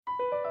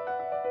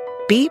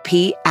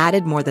BP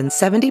added more than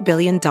 $70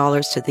 billion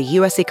to the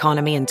U.S.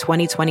 economy in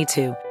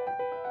 2022.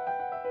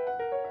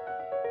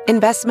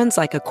 Investments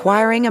like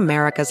acquiring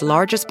America's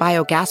largest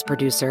biogas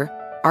producer,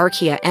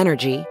 Archaea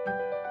Energy,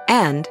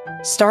 and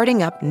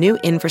starting up new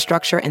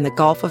infrastructure in the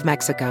Gulf of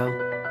Mexico.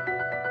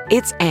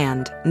 It's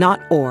and,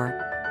 not or.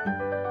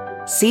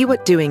 See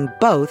what doing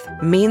both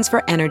means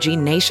for energy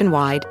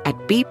nationwide at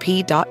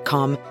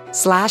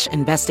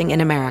bp.com/investing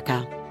in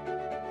America.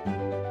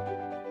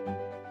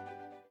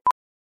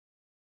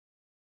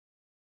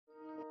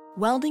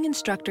 Welding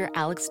instructor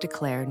Alex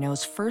DeClaire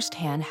knows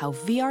firsthand how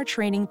VR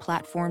training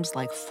platforms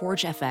like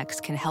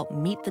ForgeFX can help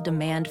meet the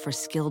demand for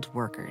skilled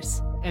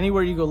workers.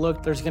 Anywhere you go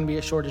look, there's going to be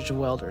a shortage of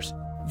welders.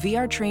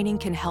 VR training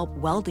can help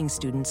welding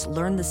students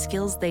learn the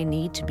skills they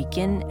need to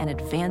begin and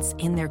advance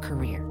in their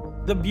career.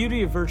 The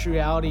beauty of virtual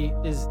reality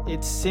is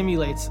it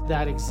simulates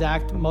that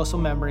exact muscle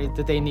memory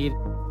that they need.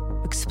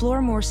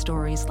 Explore more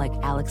stories like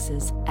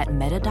Alex's at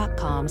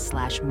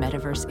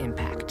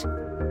meta.com/metaverseimpact.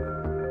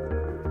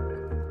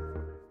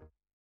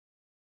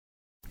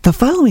 The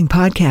following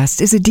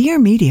podcast is a Dear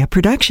Media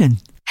production.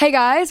 Hey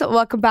guys,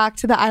 welcome back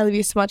to the I Love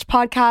You So Much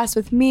podcast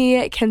with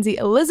me, Kenzie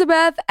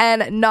Elizabeth,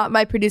 and not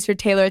my producer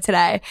Taylor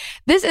today.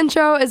 This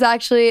intro is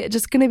actually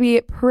just going to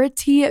be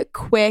pretty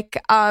quick.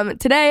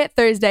 Today,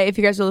 Thursday, if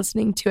you guys are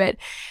listening to it,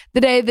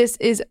 the day this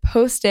is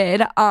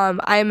posted,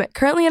 I'm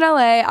currently in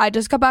LA. I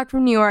just got back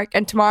from New York,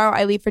 and tomorrow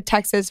I leave for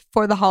Texas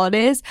for the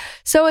holidays.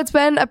 So it's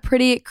been a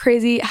pretty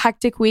crazy,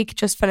 hectic week.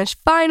 Just finished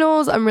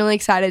finals. I'm really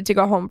excited to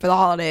go home for the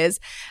holidays.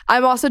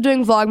 I'm also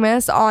doing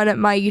Vlogmas on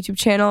my YouTube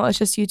channel. It's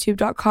just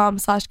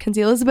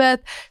youtube.com/Kenzie Elizabeth.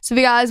 So if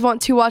you guys want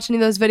to watch any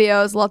of those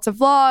videos, lots of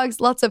vlogs,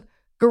 lots of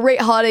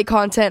great holiday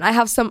content. I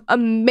have some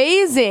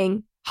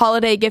amazing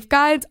holiday gift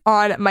guides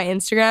on my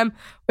Instagram,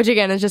 which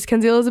again is just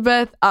Kenzie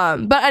Elizabeth.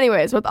 But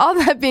anyways, with all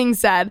that being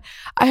said,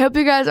 I hope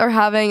you guys are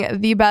having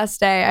the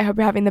best day. I hope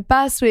you're having the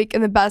best week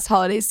and the best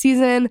holiday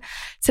season.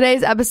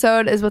 Today's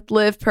episode is with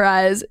Liv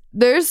Perez.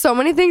 There's so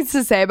many things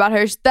to say about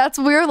her.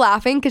 We were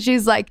laughing because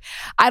she's like,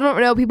 I don't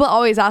know. People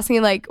always ask me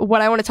like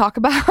what I want to talk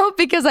about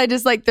because I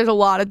just like, there's a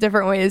lot of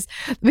different ways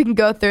we can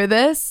go through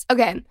this.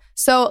 Okay.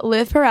 So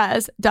Liv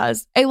Perez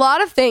does a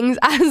lot of things,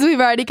 as we've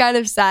already kind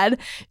of said.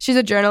 She's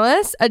a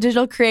journalist, a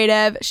digital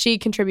creative. She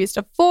contributes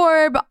to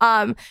Forbes.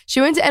 She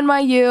went to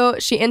NYU.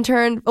 She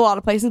interned a lot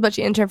of places, but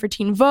she interned for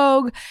Teen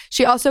Vogue.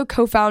 She also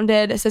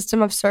co-founded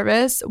System of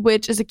Service,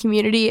 which is a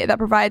community that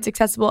provides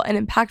accessible and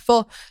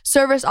impactful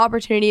service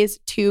opportunities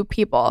to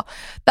people.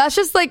 That's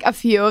just like a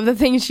few of the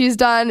things she's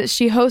done.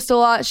 She hosts a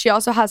lot. She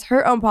also has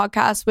her own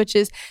podcast, which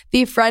is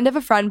the Friend of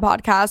a Friend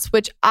podcast,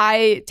 which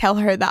I tell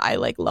her that I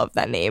like love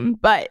that name,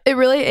 but it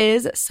really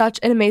is such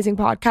an amazing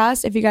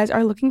podcast. If you guys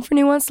are looking for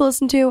new ones to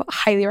listen to,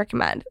 highly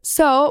recommend.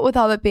 So with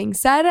all that being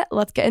said,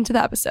 let's get into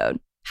the episode.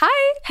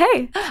 Hi.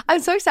 Hey.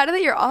 I'm so excited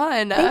that you're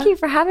on. Thank you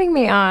for having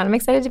me on. I'm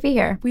excited to be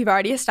here. We've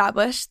already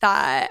established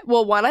that,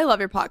 well, one, I love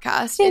your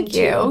podcast. Thank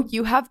you. Two,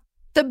 you have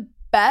the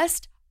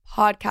best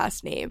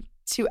podcast name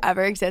to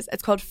ever exist.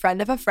 It's called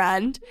Friend of a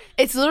Friend.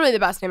 It's literally the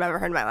best name I've ever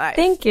heard in my life.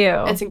 Thank you.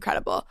 It's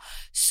incredible.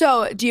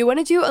 So do you want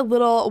to do a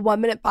little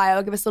 1-minute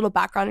bio, give us a little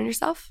background on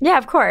yourself? Yeah,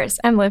 of course.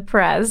 I'm Liv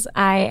Perez.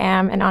 I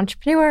am an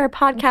entrepreneur,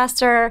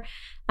 podcaster,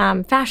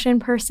 fashion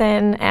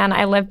person, and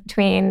I live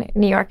between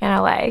New York and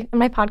LA. And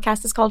my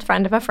podcast is called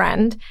Friend of a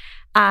Friend.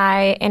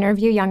 I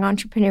interview young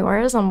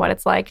entrepreneurs on what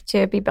it's like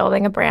to be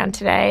building a brand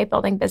today,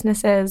 building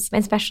businesses,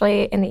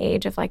 especially in the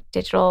age of like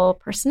digital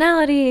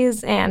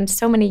personalities and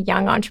so many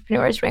young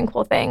entrepreneurs doing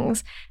cool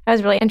things. I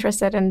was really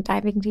interested in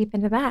diving deep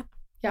into that.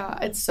 Yeah,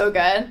 it's so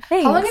good.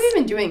 Thanks. How long have you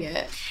been doing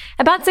it?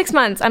 About 6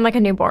 months. I'm like a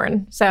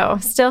newborn, so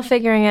still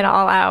figuring it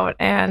all out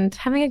and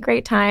having a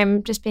great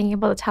time just being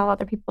able to tell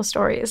other people's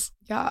stories.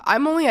 Yeah,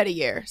 I'm only at a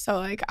year, so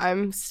like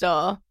I'm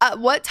still. At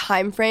what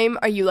time frame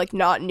are you like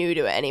not new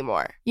to it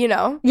anymore? You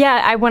know?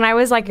 Yeah, when I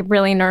was like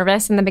really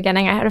nervous in the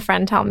beginning, I had a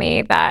friend tell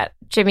me that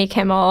Jimmy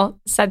Kimmel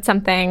said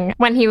something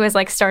when he was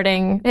like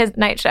starting his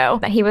night show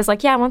that he was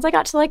like, yeah, once I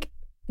got to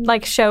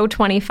like show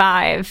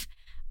 25,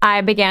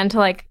 I began to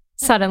like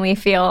suddenly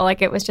feel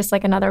like it was just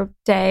like another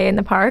day in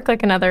the park,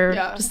 like another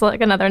just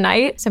like another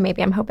night. So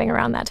maybe I'm hoping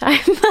around that time.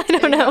 I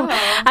don't know.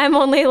 I'm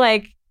only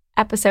like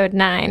episode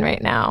 9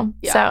 right now.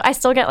 Yeah. So I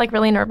still get like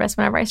really nervous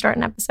whenever I start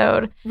an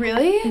episode.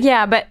 Really?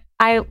 Yeah, but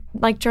I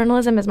like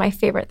journalism is my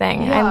favorite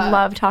thing. Yeah. I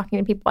love talking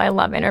to people. I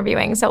love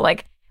interviewing. So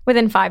like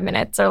within 5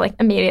 minutes or like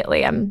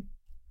immediately I'm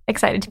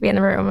excited to be in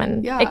the room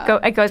and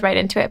it goes right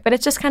into it. But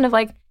it's just kind of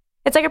like,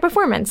 it's like a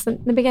performance.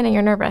 In the beginning,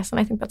 you're nervous, and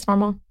I think that's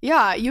normal.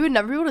 Yeah, you would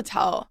never be able to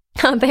tell.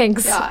 Oh,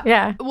 thanks.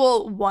 Yeah.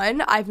 Well, one,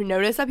 I've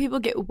noticed that people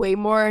get way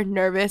more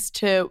nervous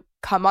to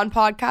come on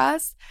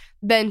podcasts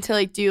than to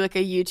like do like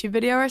a YouTube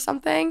video or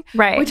something.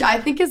 Right. Which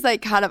I think is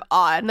like kind of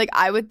odd. Like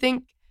I would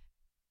think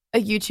a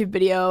YouTube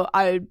video,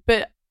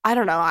 but I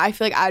don't know. I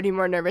feel like I'd be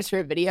more nervous for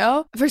a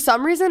video. For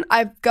some reason,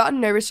 I've gotten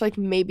nervous for like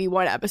maybe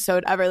one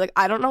episode ever. Like,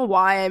 I don't know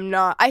why I'm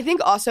not. I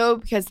think also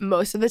because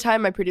most of the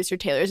time my producer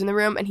Taylor's in the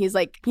room and he's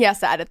like, he has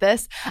to edit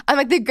this. I'm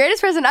like the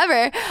greatest person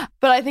ever.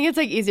 But I think it's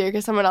like easier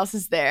because someone else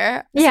is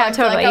there. Yeah,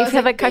 so totally. You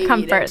have like a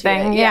comfort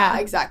thing. Yeah,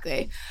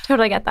 exactly.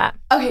 Totally get that.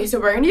 Okay, so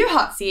we're going to do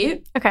Hot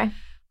Seat. Okay.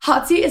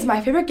 Hot Seat is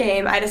my favorite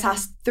game. I just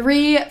asked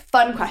 3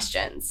 fun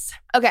questions.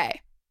 Okay.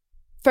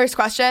 First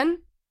question.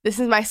 This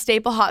is my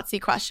staple hot seat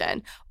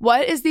question.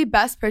 What is the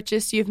best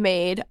purchase you've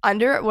made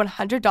under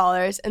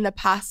 $100 in the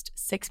past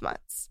 6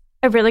 months?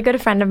 A really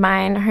good friend of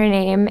mine, her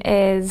name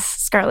is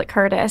Scarlett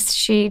Curtis.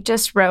 She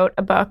just wrote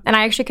a book, and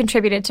I actually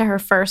contributed to her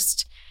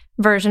first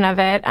version of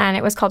it, and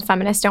it was called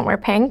Feminists Don't Wear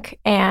Pink.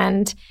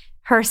 And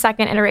her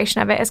second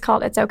iteration of it is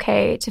called It's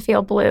Okay to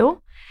Feel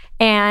Blue.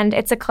 And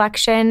it's a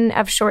collection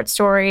of short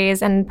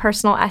stories and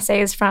personal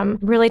essays from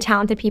really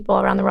talented people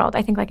around the world.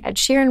 I think like Ed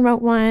Sheeran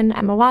wrote one,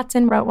 Emma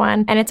Watson wrote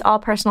one, and it's all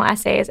personal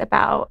essays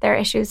about their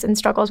issues and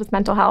struggles with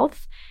mental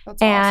health.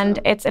 That's and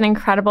awesome. It's an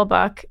incredible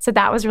book. So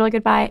that was a really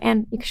good buy.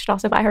 And you should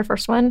also buy her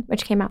first one,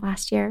 which came out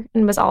last year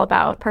and was all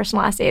about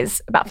personal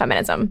essays about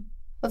feminism.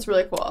 That's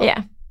really cool.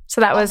 Yeah.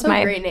 So that was also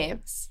my great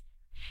names.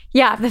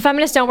 Yeah, the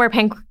Feminists Don't Wear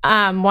Pink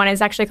one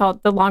is actually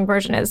called, the long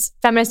version is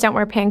Feminists Don't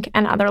Wear Pink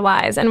and Other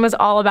Lies, and was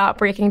all about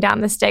breaking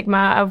down the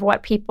stigma of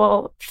what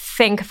people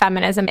think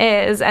feminism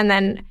is, and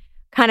then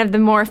kind of the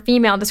more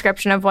female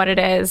description of what it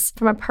is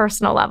from a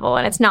personal level.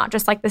 And it's not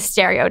just like the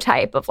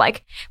stereotype of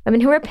like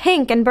women who wear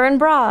pink and burn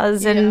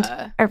bras and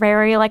are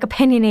very like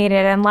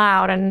opinionated and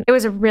loud. And it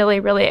was a really,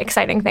 really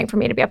exciting thing for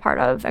me to be a part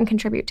of and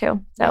contribute to.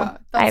 So,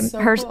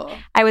 cool.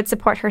 I would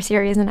support her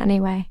series in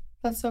any way.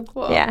 That's so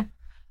cool. Yeah.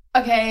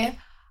 Okay.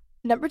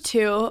 Number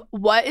 2,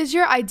 what is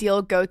your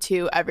ideal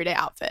go-to everyday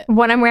outfit?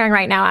 What I'm wearing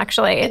right now,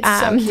 actually. It's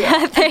so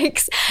cute.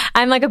 Thanks.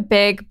 I'm like a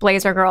big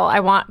blazer girl. I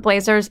want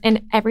blazers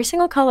in every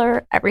single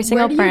color, every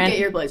single print. Where do you get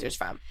your blazers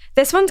from?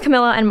 This one's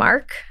Camilla and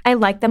Mark. I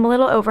like them a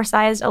little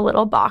oversized, a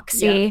little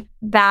boxy. Yeah.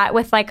 That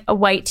with like a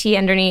white tee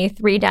underneath,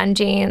 3 dun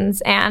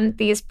jeans, and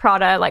these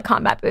Prada like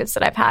combat boots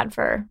that I've had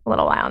for a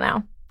little while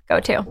now.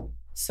 Go to.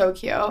 So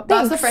cute.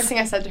 That's the first thing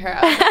I said to her.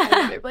 I was like,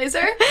 I love your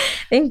blazer.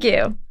 Thank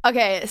you.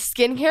 Okay,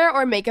 skincare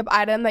or makeup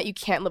item that you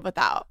can't live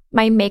without?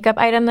 My makeup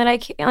item that I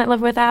can't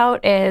live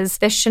without is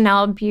the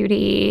Chanel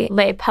Beauty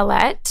Lait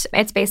Palette.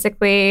 It's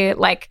basically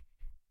like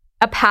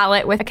a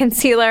palette with a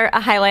concealer,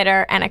 a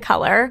highlighter, and a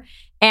color.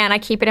 And I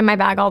keep it in my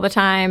bag all the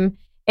time.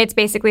 It's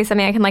basically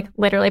something I can like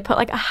literally put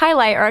like a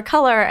highlight or a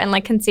color and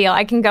like conceal.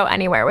 I can go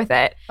anywhere with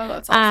it. Oh,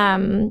 that's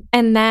awesome.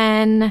 And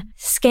then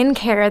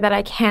skincare that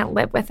I can't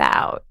live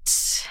without.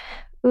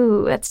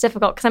 Ooh, that's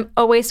difficult because I'm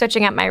always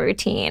switching up my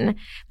routine.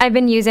 I've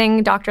been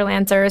using Dr.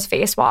 Lancer's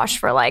face wash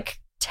for like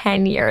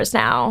 10 years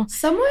now.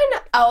 Someone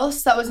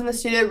else that was in the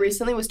studio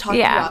recently was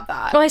talking about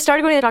that. Well, I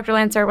started going to Dr.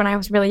 Lancer when I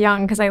was really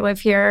young because I live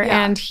here,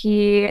 and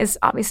he is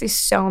obviously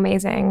so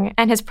amazing.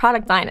 And his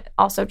product line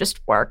also just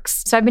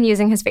works. So I've been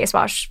using his face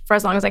wash for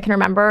as long as I can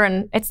remember,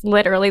 and it's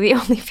literally the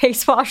only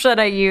face wash that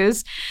I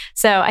use.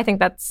 So I think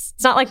it's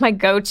not like my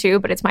go-to,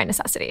 but it's my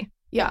necessity.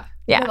 Yeah.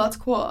 Yeah. Oh, that's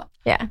cool.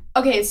 Yeah.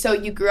 Okay, so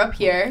you grew up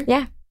here.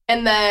 Yeah.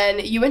 And then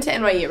you went to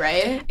NYU,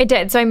 right? I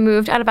did. So I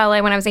moved out of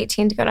LA when I was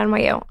 18 to go to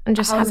NYU. And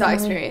just how was that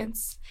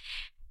experience?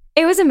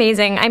 It was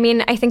amazing. I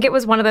mean, I think it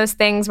was one of those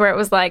things where it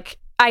was like,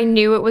 I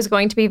knew it was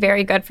going to be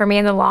very good for me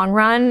in the long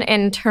run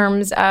in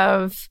terms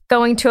of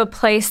going to a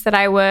place that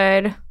I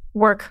would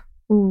work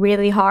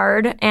really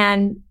hard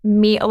and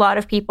meet a lot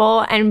of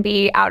people and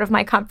be out of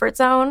my comfort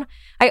zone.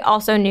 I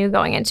also knew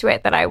going into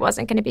it that I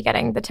wasn't going to be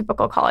getting the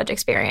typical college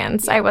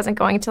experience. I wasn't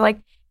going to like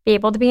be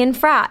able to be in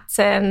frats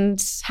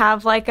and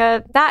have like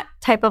that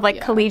type of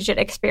like collegiate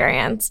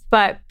experience.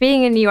 But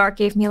being in New York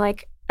gave me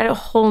like a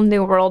whole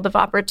new world of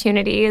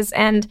opportunities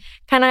and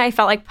kind of, I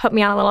felt like put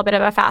me on a little bit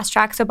of a fast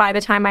track. So by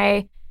the time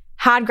I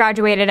had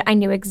graduated, I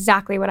knew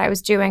exactly what I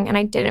was doing and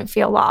I didn't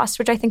feel lost,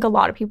 which I think a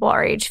lot of people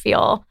our age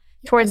feel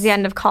towards the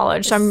end of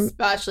college. So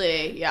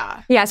especially,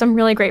 so I'm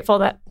really grateful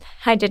that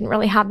I didn't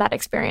really have that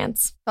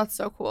experience. That's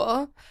so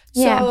cool.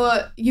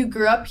 So you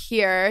grew up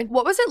here.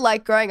 What was it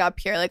like growing up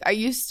here? Like, are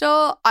you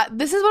still,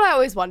 this is what I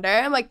always wonder.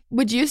 I'm like,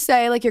 would you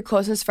say like your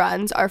closest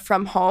friends are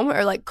from home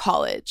or like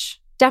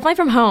college? Definitely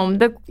from home.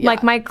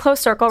 Like my close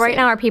circle right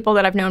now are people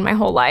that I've known my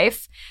whole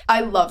life.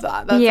 I love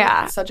that. That's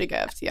like, such a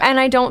gift. Yeah. And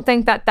I don't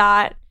think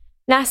that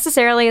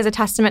necessarily is a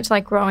testament to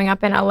like growing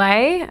up in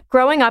LA.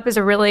 Growing up is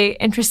a really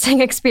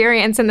interesting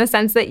experience in the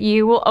sense that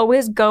you will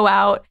always go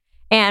out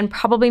and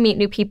probably meet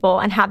new people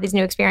and have these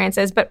new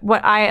experiences. But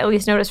what I at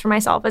least noticed for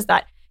myself is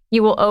that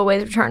you will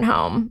always return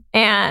home.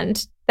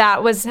 And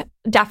that was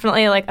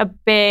definitely like a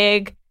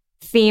big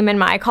theme in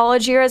my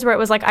college years where it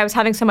was like I was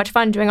having so much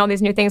fun doing all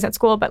these new things at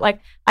school, but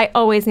like I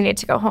always needed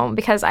to go home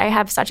because I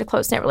have such a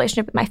close-knit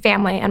relationship with my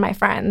family and my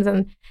friends.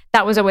 And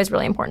that was always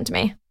really important to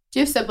me. Do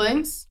you have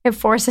siblings? I have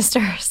 4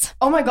 sisters.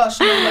 Oh my gosh,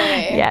 no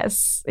way.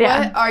 Yes.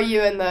 Yeah. What are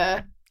you in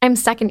the... I'm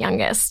second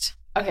youngest.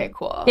 Okay,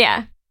 cool.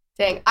 Yeah.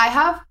 Dang. I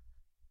have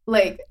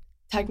like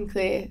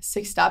technically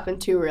 6 step and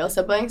 2 real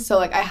siblings. So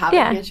like I have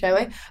a huge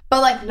family,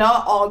 but like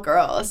not all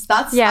girls.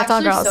 That's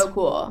actually so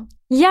cool.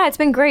 Yeah, it's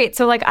been great.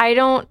 So like I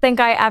don't think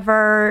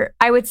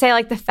I would say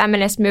like the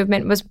feminist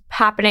movement was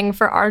happening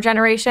for our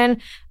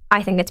generation.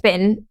 I think it's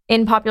been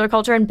in popular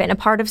culture and been a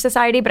part of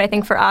society. But I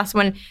think for us,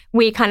 when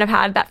we kind of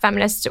had that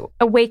feminist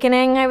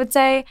awakening, I would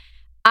say,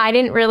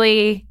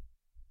 I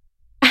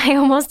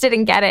almost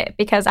didn't get it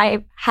because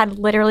I had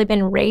literally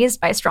been raised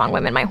by strong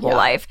women my whole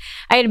life.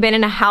 I had been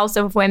in a house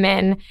of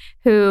women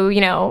who,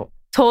 you know,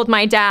 told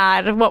my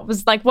dad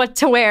what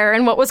to wear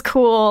and what was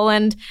cool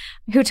and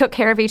who took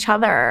care of each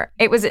other.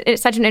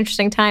 It's such an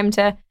interesting time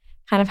to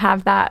kind of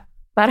have that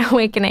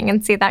awakening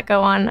and see that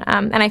go on.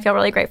 And I feel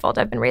really grateful to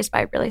have been raised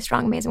by really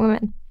strong, amazing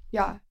women.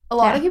 Yeah. A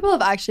lot of people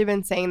have actually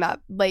been saying that,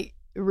 like,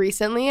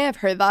 recently. I've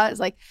heard that. It's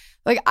like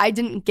I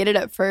didn't get it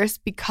at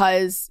first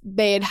because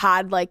they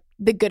had like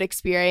the good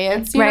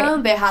experience, you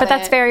know? They had But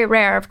that's very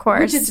rare, of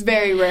course. Which is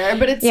very rare,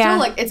 but it's still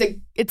like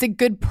it's a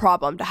good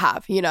problem to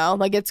have, you know?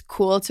 Like it's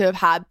cool to have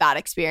had that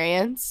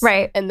experience.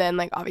 Right. And then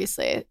like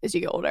obviously as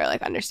you get older,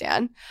 like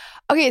understand.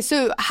 Okay,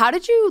 so how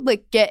did you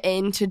like get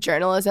into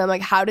journalism?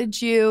 Like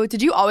did you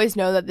always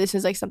know that this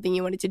is like something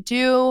you wanted to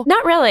do?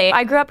 Not really.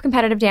 I grew up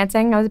competitive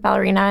dancing. I was a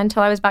ballerina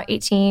until I was about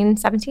 18,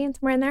 17,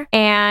 somewhere in there.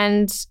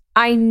 And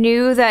I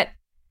knew that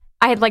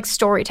I had like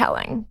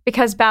storytelling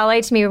because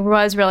ballet to me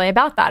was really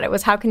about that. It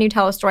was how can you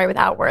tell a story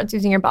without words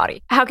using your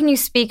body? How can you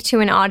speak to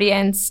an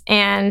audience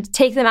and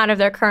take them out of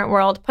their current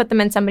world, put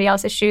them in somebody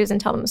else's shoes and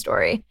tell them a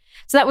story?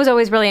 So that was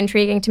always really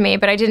intriguing to me,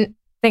 but I don't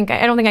think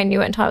I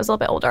knew it until I was a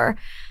little bit older.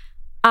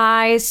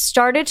 I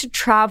started to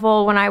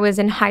travel when I was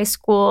in high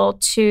school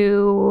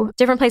to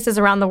different places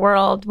around the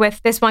world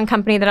with this one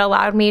company that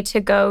allowed me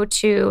to go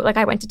to, like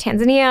I went to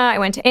Tanzania, I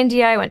went to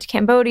India, I went to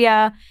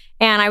Cambodia,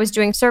 and I was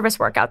doing service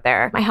work out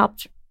there. I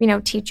helped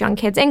teach young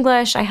kids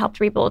English. I helped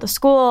rebuild a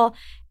school.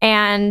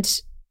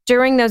 And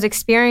during those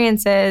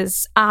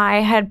experiences,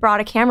 I had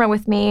brought a camera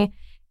with me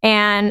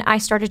and I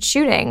started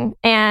shooting.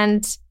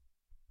 And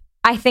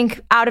I think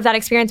out of that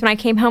experience, when I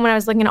came home and I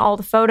was looking at all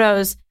the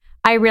photos,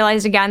 I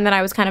realized again that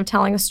I was kind of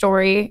telling a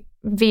story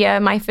via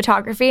my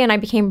photography, and I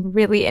became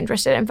really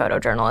interested in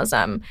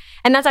photojournalism.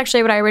 And that's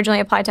actually what I originally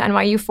applied to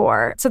NYU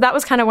for. So that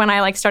was kind of when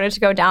I started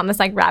to go down this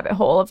rabbit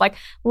hole of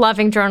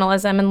loving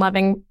journalism and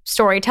loving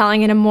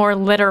storytelling in a more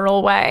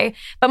literal way.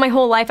 But my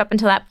whole life up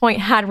until that point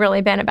had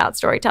really been about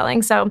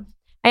storytelling. So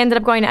I ended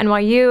up going to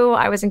NYU.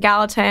 I was in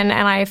Gallatin,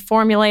 and I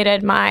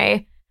formulated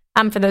my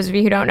for those of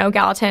you who don't know,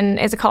 Gallatin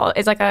is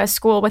like a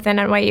school within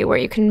NYU where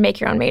you can make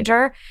your own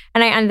major.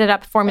 And I ended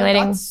up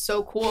formulating... That's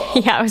so cool.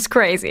 Yeah, it was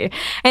crazy.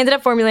 I ended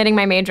up formulating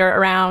my major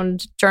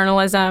around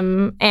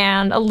journalism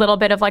and a little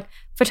bit of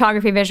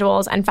photography,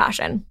 visuals, and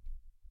fashion.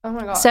 Oh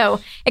my gosh.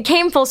 So it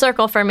came full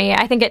circle for me.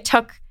 I think it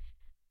took,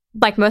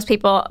 like most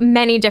people,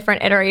 many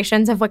different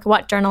iterations of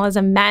what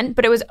journalism meant,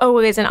 but it was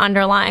always an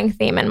underlying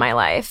theme in my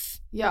life.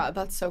 Yeah,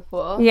 that's so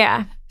cool.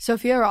 Yeah.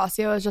 Sophia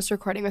Rossio, I was just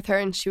recording with her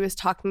and she was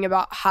talking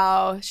about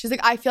how she's like,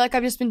 I feel like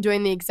I've just been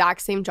doing the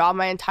exact same job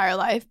my entire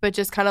life, but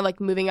just kind of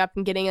moving up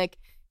and getting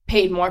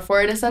paid more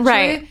for it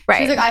essentially. Right.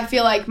 She's like, I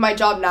feel like my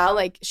job now,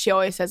 she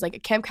always says a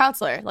camp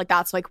counselor.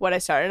 That's what I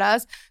started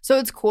as. So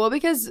it's cool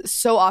because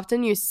so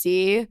often you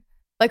see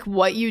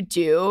what you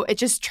do, it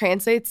just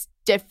translates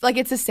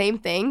it's the same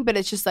thing, but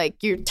it's just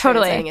you're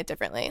translating it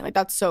differently.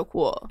 That's so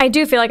cool. I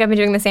do feel like I've been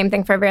doing the same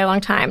thing for a very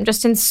long time,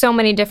 just in so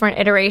many different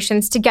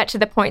iterations to get to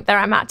the point that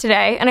I'm at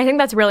today. And I think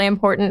that's really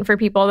important for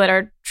people that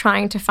are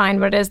trying to find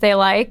what it is they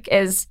like,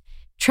 is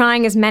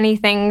trying as many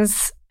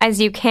things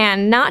as you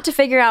can, not to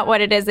figure out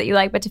what it is that you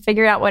like, but to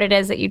figure out what it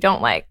is that you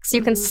don't like. So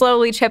you can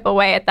slowly chip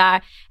away at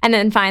that and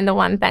then find the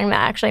one thing that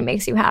actually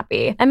makes you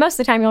happy. And most of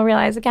the time you'll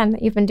realize, again,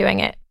 that you've been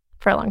doing it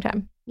for a long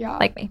time. Yeah.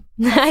 Like me.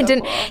 I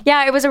didn't. Cool.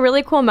 Yeah, it was a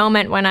really cool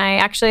moment when I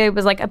actually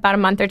was about a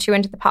month or two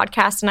into the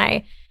podcast and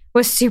I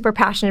was super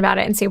passionate about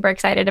it and super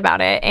excited about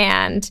it.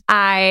 And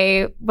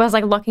I was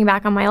looking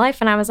back on my life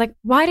and I was like,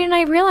 why didn't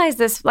I realize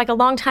this a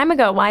long time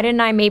ago? Why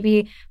didn't I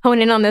maybe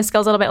hone in on those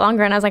skills a little bit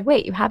longer? And I was like,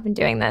 wait, you have been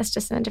doing this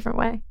just in a different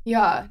way.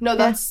 Yeah. No,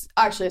 that's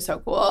actually so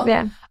cool.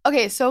 Yeah.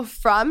 Okay, so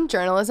from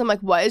journalism,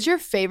 what is your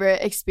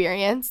favorite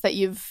experience that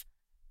you've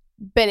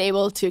been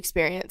able to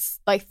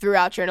experience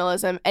throughout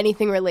journalism,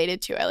 anything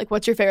related to it?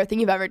 What's your favorite thing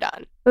you've ever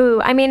done?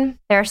 Ooh, I mean,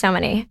 there are so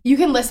many. You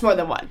can list more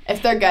than one.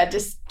 If they're good,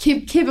 just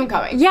keep them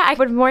coming. Yeah, I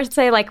would more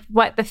say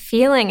what the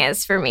feeling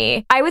is for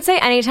me. I would say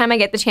anytime I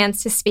get the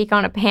chance to speak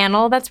on a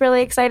panel, that's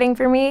really exciting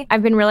for me.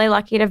 I've been really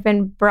lucky to have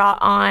been brought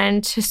on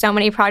to so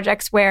many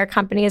projects where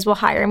companies will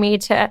hire me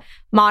to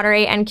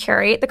moderate and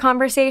curate the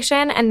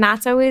conversation, and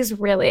that's always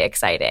really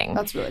exciting.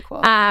 That's really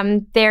cool.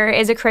 There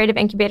is a creative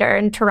incubator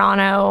in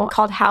Toronto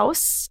called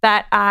House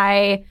that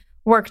I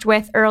worked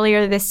with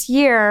earlier this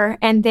year,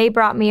 and they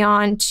brought me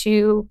on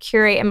to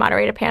curate and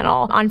moderate a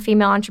panel on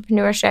female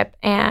entrepreneurship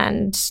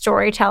and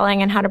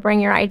storytelling and how to bring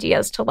your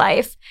ideas to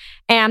life.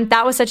 And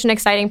that was such an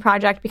exciting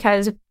project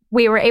because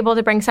we were able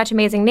to bring such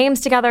amazing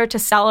names together to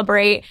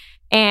celebrate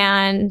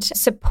and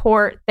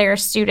support their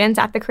students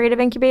at the creative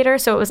incubator.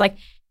 So it was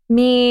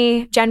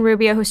me, Jen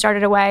Rubio, who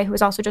started Away, who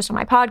was also just on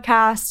my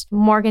podcast,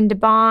 Morgan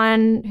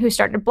DeBon, who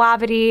started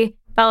Blavity,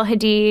 Bella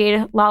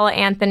Hadid, Lala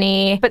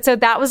Anthony. But so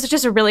that was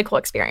just a really cool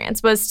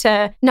experience, was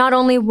to not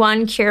only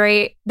one,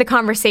 curate the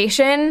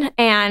conversation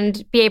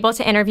and be able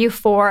to interview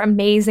 4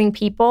 amazing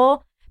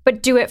people,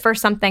 but do it for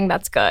something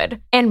that's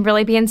good and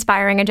really be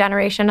inspiring a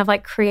generation of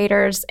like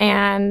creators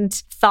and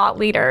thought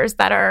leaders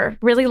that are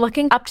really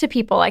looking up to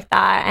people like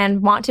that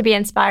and want to be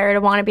inspired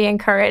and want to be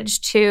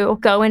encouraged to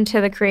go into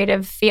the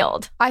creative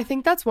field. I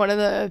think that's one of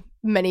the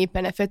many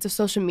benefits of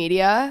social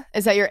media,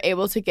 is that you're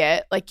able to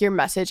get like your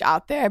message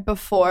out there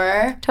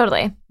before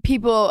Totally.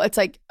 people. It's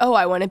like, oh,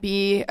 I want to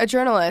be a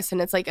journalist, and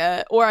it's like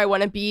or I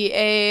want to be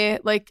a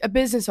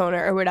business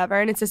owner or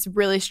whatever, and it's this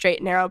really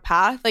straight narrow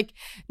path. Like,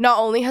 not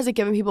only has it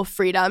given people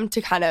freedom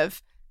to kind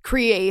of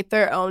create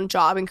their own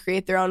job and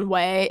create their own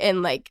way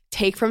and like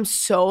take from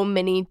so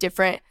many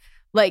different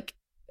like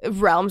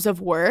realms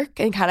of work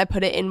and kind of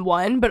put it in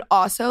one, but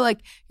also like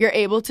you're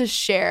able to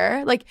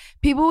share. Like,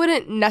 people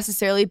wouldn't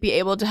necessarily be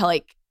able to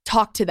like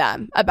talk to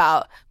them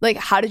about like,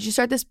 how did you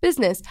start this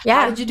business?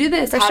 Yeah, how did you do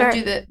this? How did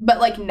you do that? But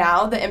like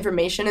now the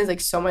information is like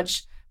so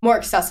much more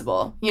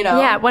accessible, you know?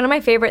 Yeah, one of my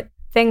favorite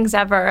things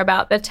ever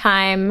about the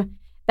time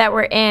that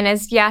we're in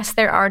is, yes,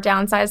 there are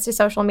downsides to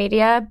social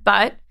media,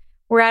 but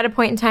we're at a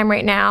point in time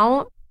right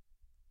now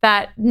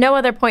that no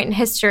other point in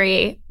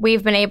history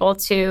we've been able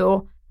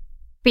to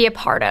be a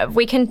part of.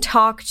 We can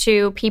talk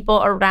to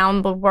people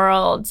around the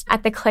world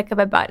at the click of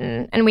a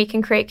button, and we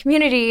can create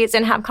communities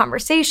and have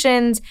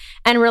conversations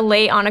and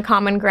relate on a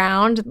common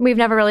ground we've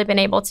never really been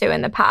able to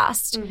in the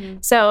past.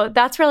 Mm-hmm. So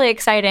that's really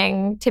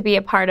exciting to be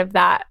a part of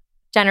that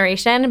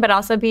generation, but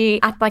also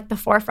be at like the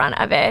forefront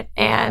of it.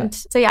 And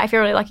so, yeah, I feel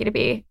really lucky to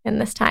be in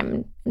this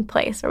time and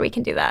place where we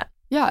can do that.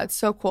 Yeah, it's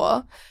so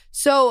cool.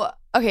 So,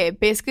 okay,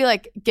 basically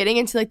like getting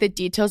into like the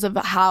details of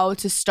how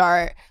to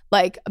start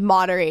like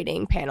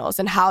moderating panels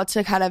and how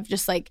to kind of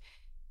just like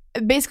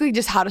basically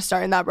just how to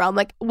start in that realm.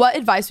 Like, what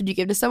advice would you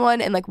give to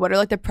someone, and like what are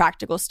like the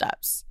practical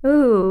steps?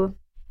 Ooh.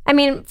 I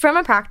mean, from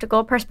a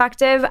practical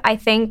perspective, I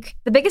think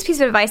the biggest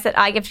piece of advice that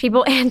I give to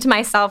people and to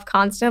myself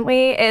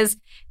constantly is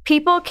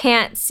people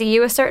can't see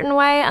you a certain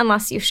way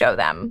unless you show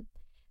them.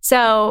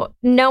 So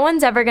no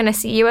one's ever going to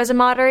see you as a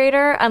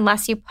moderator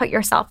unless you put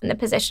yourself in the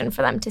position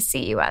for them to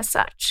see you as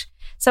such.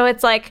 So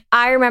it's like,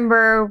 I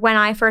remember when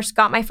I first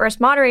got my first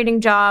moderating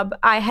job,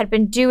 I had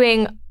been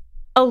doing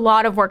a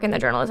lot of work in the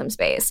journalism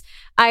space.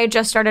 I had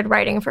just started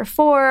writing for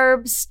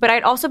Forbes, but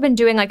I'd also been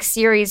doing like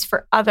series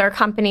for other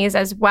companies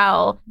as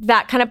well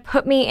that kind of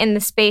put me in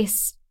the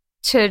space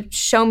to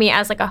show me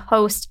as like a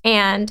host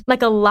and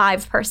like a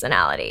live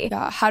personality.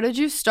 Yeah. How did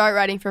you start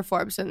writing for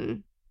Forbes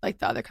and like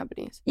the other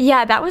companies?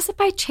 Yeah, that was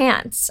by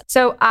chance.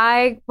 So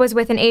I was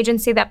with an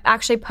agency that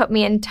actually put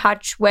me in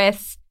touch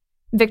with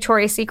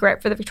Victoria's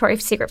Secret for the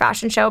Victoria's Secret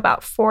fashion show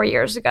about 4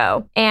 years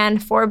ago.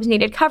 And Forbes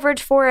needed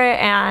coverage for it,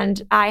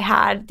 and I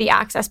had the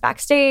access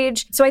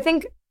backstage. So I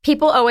think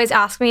people always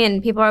ask me,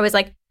 and people are always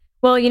like,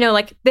 well, you know,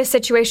 like this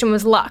situation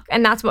was luck,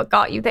 and that's what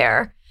got you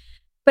there.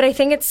 But I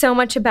think it's so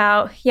much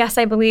about, yes,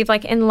 I believe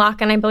like in luck,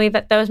 and I believe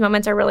that those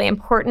moments are really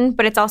important,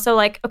 but it's also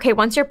like, okay,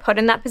 once you're put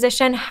in that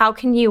position, how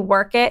can you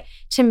work it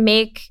to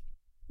make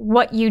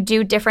what you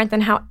do different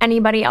than how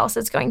anybody else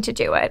is going to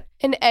do it?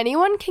 And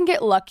anyone can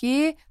get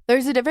lucky.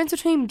 There's a difference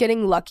between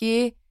getting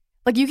lucky.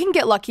 Like, you can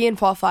get lucky and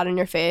fall flat on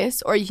your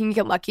face, or you can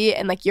get lucky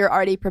and like you're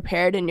already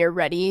prepared and you're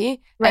ready,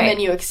 right, and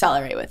then you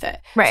accelerate with it.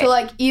 Right. So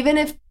like, even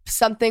if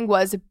something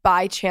was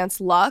by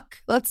chance luck,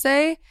 let's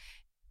say,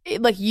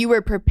 like you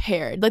were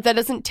prepared. Like, that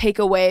doesn't take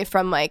away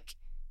from like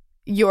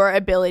your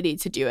ability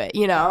to do it,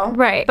 you know?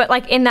 Right. But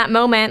like in that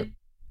moment,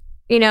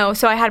 you know,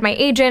 so I had my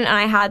agent and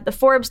I had the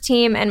Forbes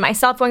team and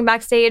myself going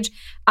backstage.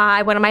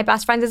 One of my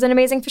best friends is an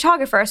amazing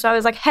photographer. So I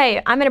was like,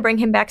 hey, I'm going to bring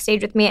him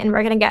backstage with me and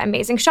we're going to get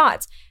amazing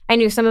shots. I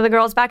knew some of the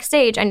girls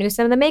backstage. I knew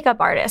some of the makeup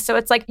artists. So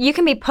it's like, you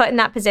can be put in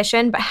that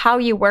position, but how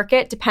you work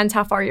it depends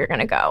how far you're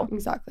going to go.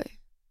 Exactly.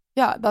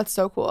 Yeah, that's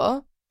so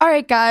cool. All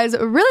right, guys,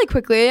 really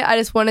quickly, I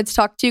just wanted to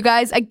talk to you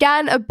guys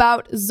again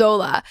about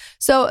Zola.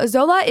 So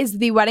Zola is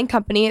the wedding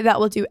company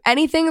that will do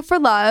anything for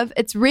love.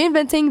 It's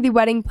reinventing the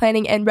wedding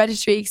planning and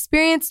registry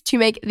experience to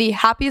make the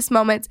happiest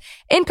moments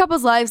in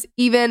couples' lives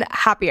even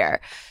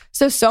happier.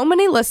 So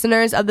many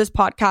listeners of this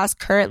podcast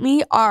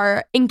currently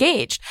are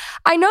engaged.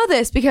 I know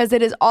this because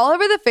it is all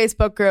over the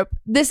Facebook group.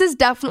 This is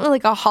definitely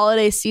like a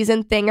holiday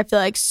season thing. I feel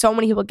like so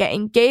many people get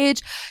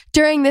engaged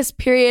during this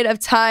period of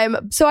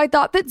time. So I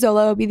thought that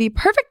Zola would be the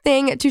perfect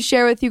thing to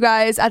share with you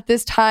guys at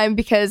this time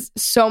because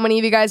so many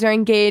of you guys are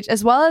engaged,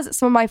 as well as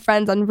some of my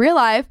friends on real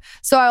life.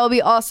 So I will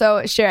be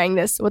also sharing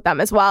this with them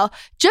as well.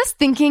 Just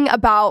thinking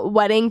about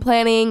wedding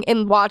planning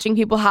and watching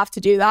people have to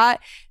do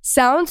that,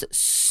 sounds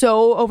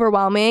so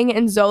overwhelming,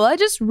 and Zola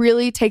just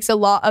really takes a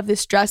lot of the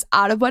stress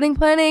out of wedding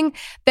planning.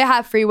 They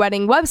have free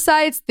wedding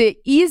websites, the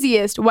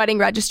easiest wedding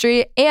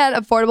registry, and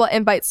affordable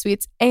invite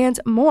suites, and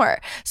more.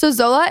 So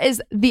Zola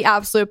is the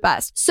absolute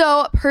best.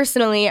 So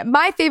personally,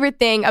 my favorite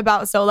thing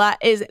about Zola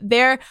is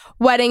their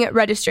wedding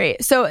registry.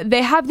 So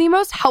they have the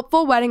most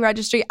helpful wedding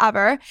registry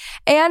ever,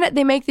 and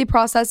they make the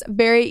process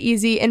very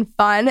easy and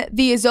fun.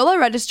 The Zola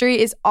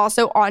registry is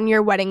also on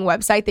your wedding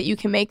website that you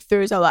can make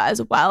through Zola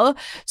as well.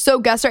 So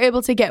guests are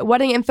able to get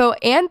wedding info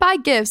and buy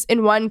gifts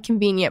in one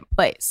convenient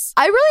place.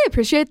 I really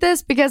appreciate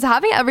this because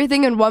having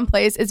everything in one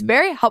place is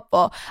very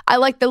helpful. I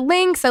like the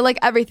links. I like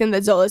everything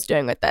that Zola is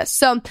doing with this.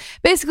 So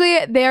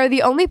basically, they are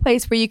the only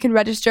place where you can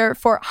register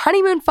for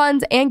honeymoon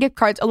funds and gift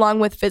cards along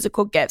with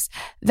physical gifts.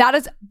 That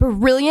is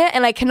brilliant,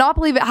 and I cannot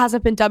believe it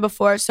hasn't been done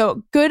before.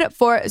 So good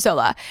for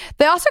Zola.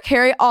 They also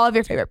carry all of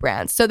your favorite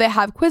brands. So they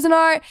have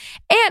Cuisinart,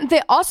 and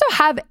they also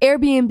have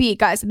Airbnb,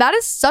 guys. That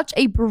is such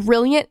a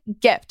brilliant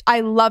gift.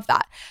 I love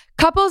that.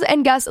 Couples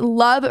and guests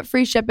love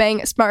free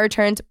shipping, smart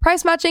returns,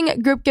 price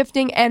matching, group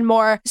gifting, and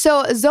more.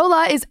 So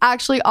Zola is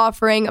actually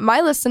offering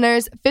my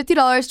listeners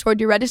 $50 toward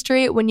your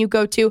registry when you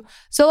go to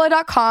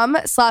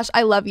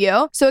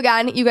zola.com/ILoveYou. So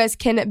again, you guys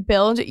can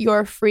build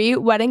your free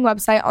wedding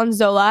website on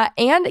Zola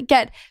and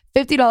get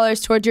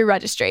 $50 towards your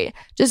registry.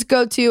 Just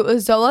go to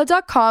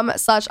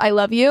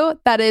zola.com/ILoveYou.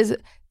 That is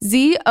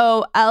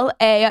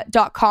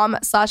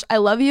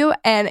ZOLA.com/ILoveYou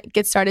and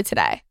get started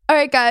today. All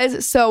right,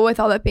 guys. So with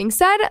all that being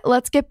said,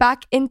 let's get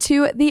back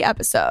into the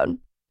episode.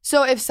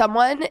 So if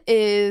someone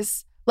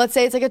is, let's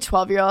say it's like a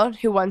 12-year-old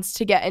who wants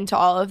to get into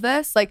all of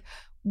this, like,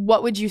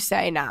 what would you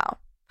say now?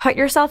 Put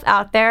yourself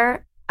out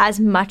there as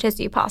much as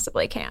you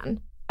possibly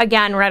can.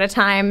 Again, we're at a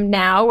time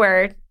now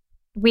where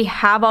we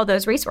have all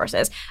those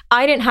resources.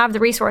 I didn't have the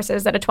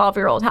resources that a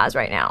 12-year-old has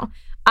right now.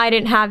 I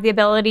didn't have the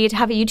ability to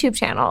have a YouTube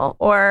channel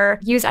or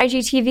use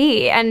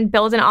IGTV and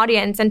build an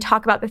audience and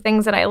talk about the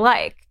things that I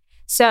like.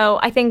 So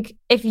I think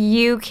if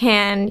you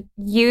can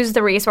use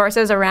the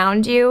resources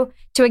around you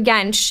to,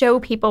 again,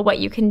 show people what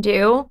you can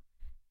do,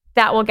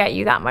 that will get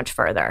you that much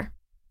further.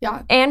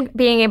 Yeah. And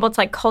being able to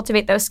like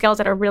cultivate those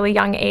skills at a really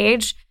young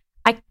age,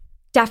 I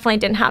definitely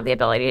didn't have the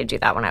ability to do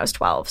that when I was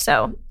 12.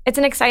 So it's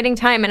an exciting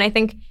time. And I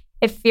think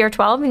if you're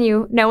 12 and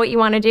you know what you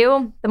want to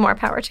do, the more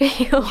power to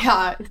you.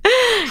 Yeah.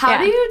 How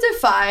do you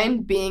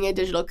define being a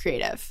digital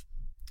creative?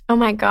 Oh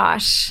my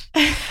gosh.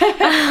 I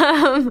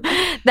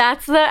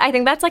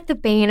think that's like the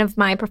bane of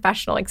my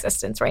professional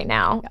existence right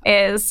now,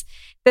 is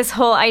this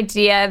whole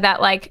idea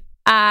that like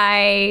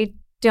I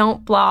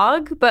don't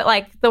blog, but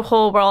like the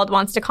whole world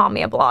wants to call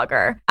me a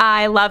blogger.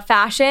 I love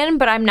fashion,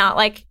 but I'm not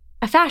like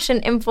a fashion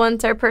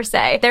influencer per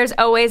se. There's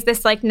always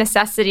this like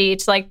necessity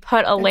to like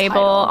put a label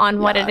title on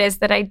what it is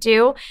that I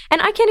do.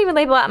 And I can't even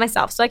label it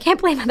myself, so I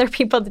can't blame other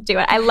people to do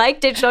it. I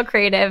like digital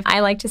creative. I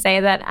like to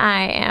say that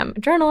I am a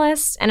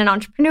journalist and an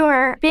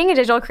entrepreneur. Being a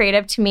digital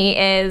creative to me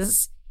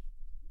is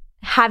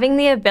having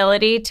the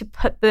ability to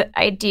put the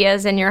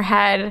ideas in your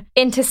head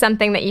into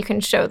something that you can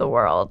show the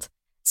world.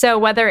 So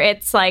whether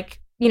it's like,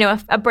 you know,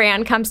 if a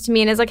brand comes to me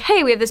and is like,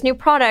 hey, we have this new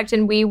product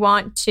and we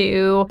want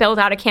to build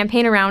out a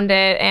campaign around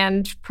it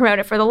and promote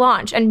it for the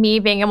launch, and me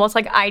being able to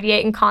like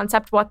ideate and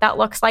concept what that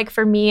looks like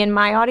for me and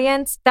my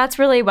audience, that's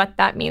really what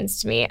that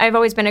means to me. I've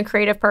always been a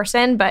creative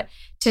person, but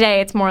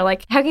today it's more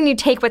like, how can you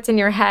take what's in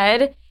your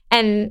head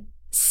and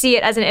see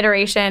it as an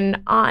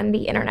iteration on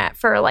the internet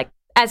for like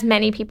as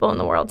many people in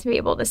the world to be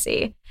able to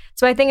see?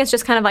 So I think it's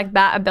just kind of like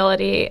that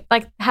ability,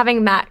 like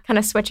having that kind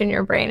of switch in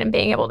your brain and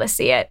being able to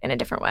see it in a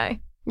different way.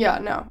 Yeah,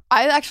 no.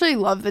 I actually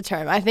love the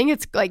term. I think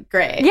it's like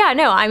great. Yeah,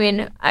 no, I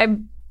mean, I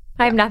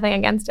have nothing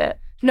against it.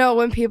 No, even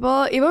when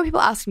people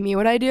ask me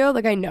what I do,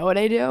 like I know what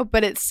I do,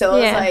 but it still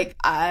is like,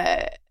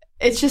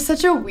 it's just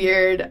such a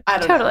weird, I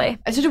don't know.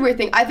 It's such a weird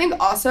thing. I think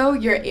also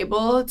you're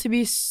able to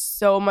be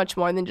so much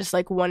more than just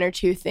like one or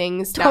two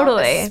things.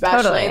 Totally. Now,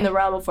 especially in the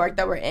realm of work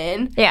that we're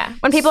in. Yeah.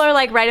 When people are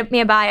like, write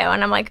me a bio,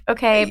 and I'm like,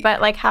 okay, but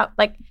like how,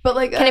 like,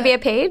 can it be a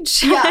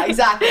page? Yeah,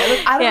 exactly.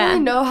 Like, I don't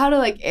really know how to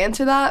like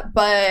answer that,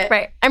 but.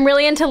 Right. I'm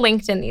really into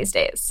LinkedIn these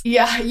days.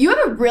 Yeah. You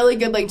have a really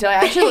good LinkedIn. I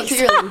actually looked at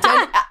your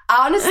LinkedIn.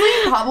 Honestly,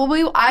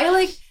 probably, I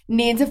like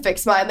need to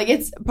fix mine. Like,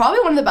 it's probably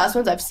one of the best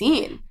ones I've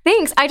seen.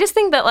 Thanks. I just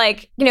think that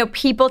like, you know,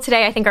 people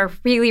today I think are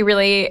really,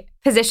 really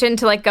positioned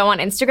to like go on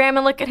Instagram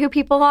and look at who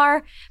people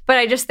are. But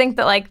I just think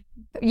that like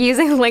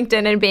using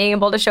LinkedIn and being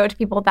able to show it to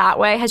people that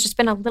way has just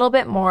been a little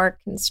bit more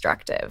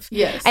constructive.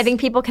 Yes. I think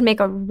people can make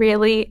a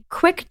really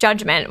quick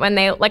judgment when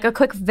they like a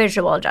quick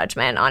visual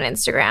judgment on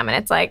Instagram. And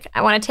it's like,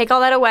 I want to take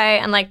all that away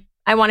and like,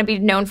 I want to be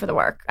known for the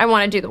work. I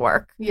want to do the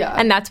work. Yeah.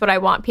 And that's what I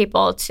want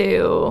people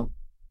to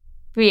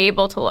be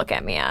able to look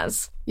at me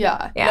as.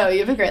 Yeah. No, you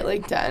have a great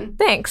LinkedIn.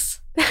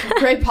 Thanks.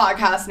 Great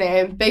podcast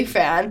name. Big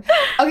fan.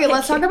 Okay,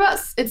 let's talk about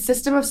its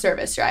system of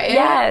service, right?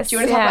 Yes. Do you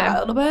want to talk about that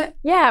a little bit?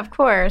 Yeah, of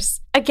course.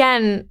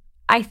 Again,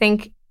 I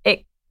think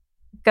it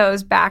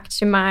goes back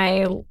to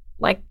my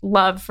like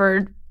love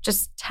for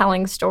just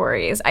telling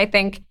stories. I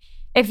think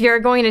if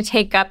you're going to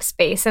take up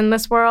space in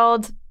this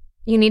world,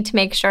 you need to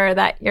make sure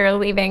that you're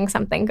leaving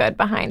something good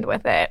behind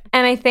with it.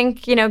 And I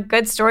think, you know,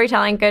 good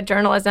storytelling, good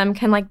journalism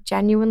can like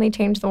genuinely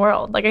change the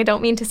world. Like, I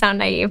don't mean to sound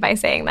naive by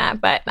saying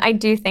that, but I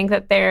do think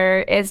that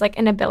there is like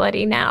an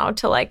ability now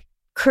to like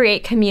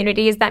create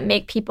communities that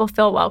make people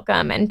feel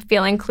welcome and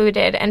feel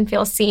included and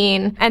feel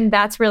seen. And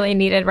that's really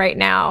needed right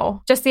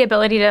now. Just the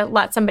ability to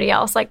let somebody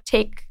else like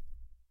take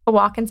a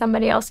walk in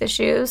somebody else's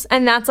shoes.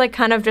 And that's like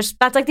kind of just,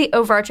 that's like the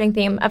overarching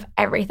theme of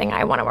everything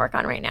I want to work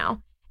on right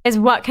now. Is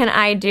what can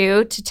I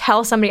do to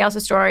tell somebody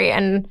else's story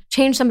and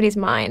change somebody's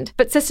mind?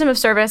 But System of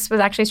Service was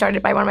actually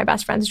started by one of my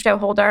best friends, Joe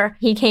Holder.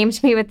 He came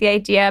to me with the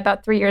idea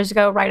about 3 years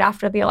ago, right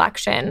after the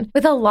election,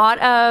 with a lot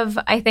of,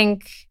 I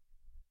think,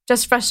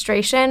 just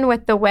frustration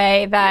with the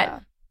way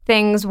that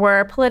things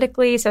were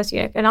politically,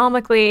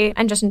 socioeconomically,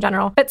 and just in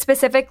general. But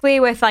specifically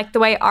with like the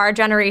way our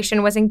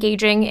generation was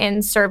engaging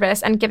in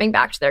service and giving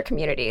back to their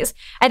communities.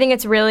 I think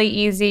it's really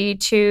easy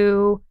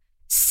to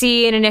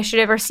see an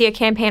initiative or see a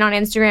campaign on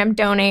Instagram,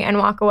 donate, and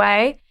walk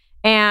away.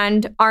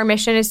 And our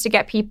mission is to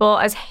get people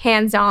as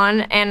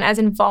hands-on and as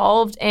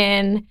involved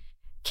in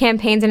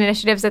campaigns and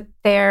initiatives that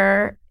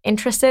they're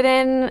interested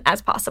in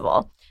as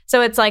possible.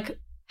 So it's like,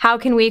 how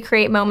can we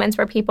create moments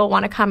where people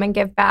want to come and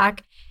give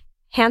back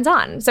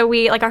hands-on? So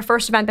we, like our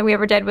first event that we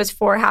ever did was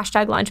for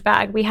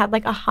 #lunchbag. We had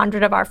like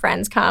 100 of our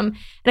friends come.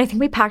 And I think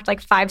we packed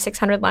like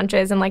 500-600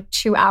 lunches in like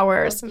 2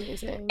 hours. That's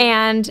amazing.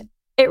 And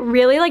it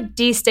really like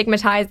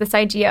destigmatized this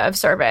idea of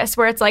service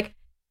where it's like,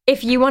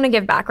 if you want to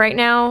give back right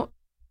now,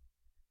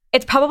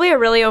 it's probably a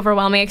really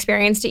overwhelming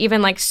experience to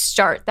even like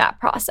start that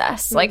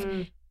process. Like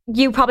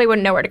you probably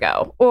wouldn't know where to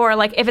go. Or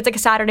like if it's like a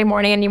Saturday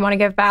morning and you want to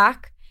give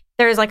back,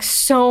 there's like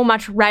so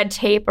much red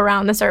tape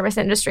around the service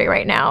industry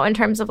right now in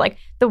terms of like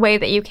the way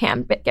that you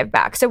can give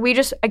back. So we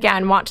just,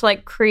 again, want to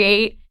like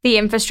create the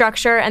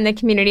infrastructure and the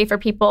community for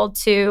people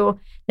to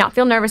not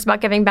feel nervous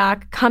about giving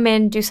back, come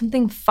in, do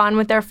something fun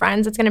with their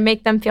friends. It's going to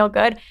make them feel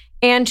good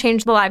and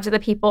change the lives of the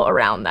people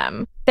around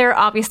them. There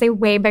are obviously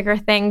way bigger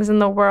things in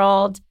the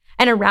world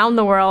and around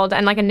the world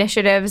and like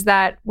initiatives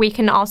that we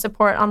can all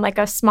support on like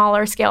a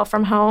smaller scale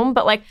from home.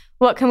 But like,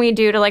 what can we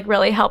do to like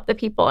really help the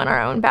people in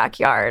our own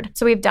backyard?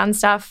 So we've done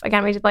stuff.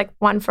 Again, we did like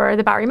one for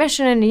the Bowery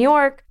Mission in New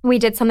York. We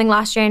did something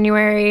last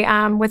January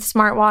with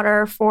Smart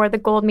Water for the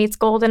Gold Meets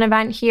Golden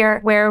event here,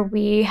 where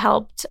we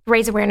helped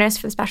raise awareness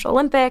for the Special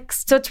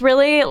Olympics. So it's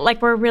really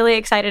like, we're really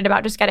excited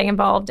about just getting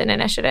involved in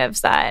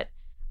initiatives that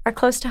are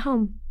close to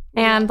home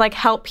and like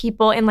help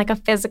people in like a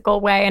physical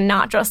way and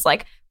not just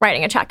like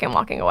writing a check and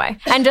walking away.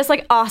 And just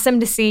like awesome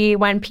to see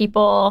when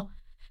people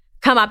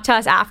come up to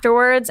us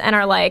afterwards and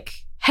are like,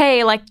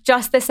 hey, like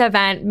just this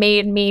event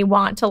made me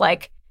want to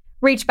like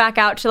reach back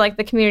out to like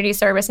the community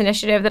service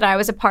initiative that I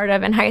was a part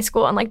of in high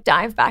school and like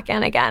dive back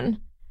in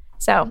again.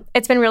 So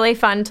it's been really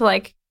fun to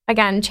like,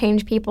 again,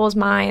 change people's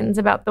minds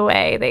about the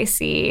way they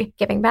see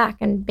giving back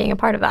and being a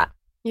part of that.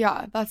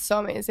 Yeah, that's so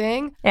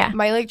amazing. Yeah.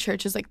 My like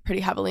church is like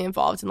pretty heavily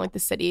involved in like the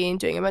city and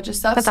doing a bunch of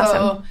stuff. That's so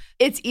awesome.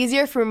 It's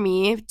easier for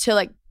me to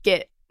like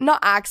get not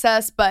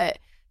access, but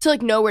to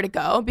like know where to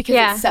go because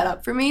it's set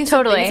up for me. So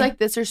Totally. things like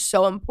this are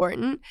so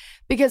important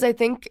because I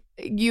think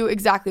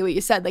exactly what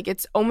you said, like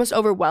it's almost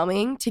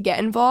overwhelming to get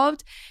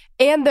involved.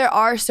 And there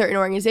are certain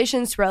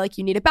organizations where like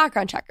you need a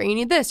background check or you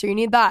need this or you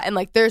need that. And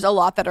like there's a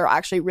lot that are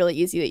actually really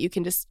easy that you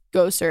can just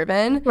go serve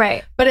in.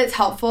 Right. But it's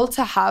helpful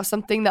to have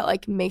something that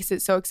like makes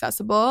it so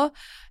accessible.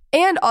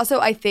 And also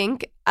I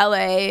think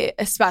LA,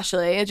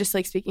 especially, just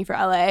like speaking for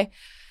LA,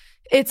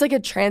 it's like a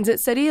transit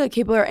city. Like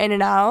people are in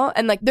and out.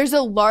 And like there's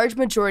a large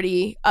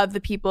majority of the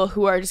people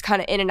who are just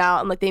kind of in and out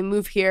and like they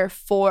move here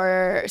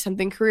for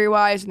something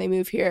career-wise and they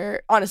move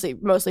here, honestly,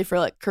 mostly for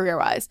like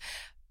career-wise.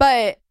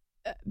 But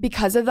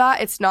because of that,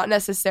 it's not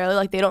necessarily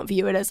like they don't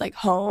view it as like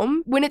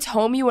home. When it's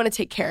home, you want to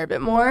take care of it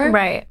more.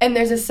 Right. And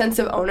there's a sense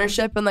of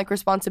ownership and like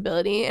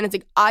responsibility. And it's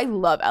like, I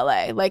love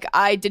LA. Like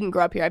I didn't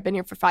grow up here. I've been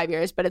here for 5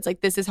 years, but it's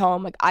like, this is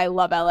home. Like I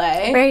love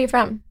LA. Where are you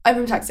from? I'm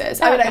from Texas.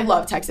 Oh, I mean, okay. I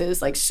love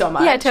Texas like so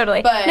much. Yeah,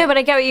 totally. But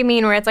I get what you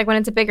mean where it's like when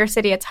it's a bigger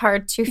city, it's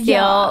hard to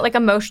feel like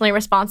emotionally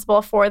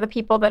responsible for the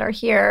people that are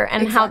here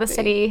and how the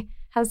city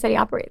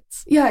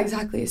operates. Yeah,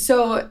 exactly.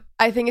 So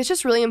I think it's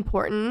just really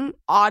important.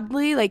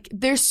 Oddly, like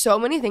there's so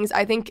many things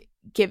I think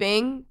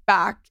giving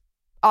back,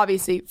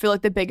 obviously, for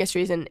like the biggest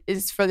reason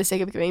is for the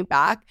sake of giving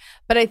back.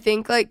 But I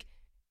think like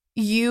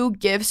you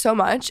give so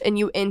much and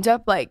you end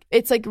up like,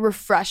 it's like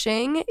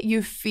refreshing.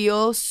 You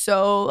feel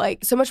so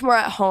like so much more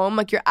at home.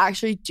 Like you're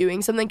actually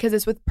doing something because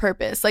it's with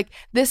purpose. Like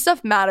this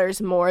stuff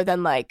matters more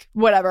than like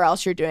whatever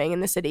else you're doing in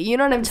the city. You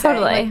know what I'm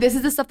saying? Like this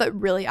is the stuff that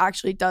really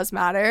actually does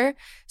matter.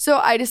 So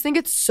I just think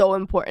it's so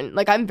important.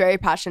 Like I'm very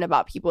passionate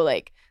about people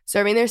like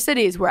serving their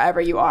cities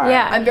wherever you are.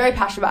 Yeah. I'm very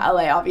passionate about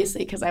LA,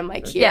 obviously, because I'm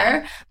like here.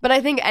 Yeah. But I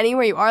think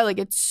anywhere you are, like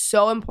it's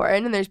so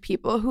important. And there's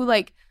people who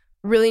like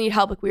really need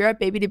help. Like we were at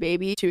Baby to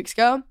Baby 2 weeks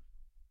ago.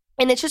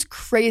 And it's just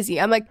crazy.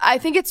 I'm like, I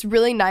think it's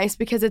really nice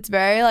because it's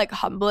very like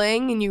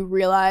humbling and you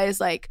realize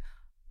like,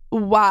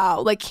 wow,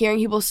 like hearing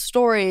people's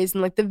stories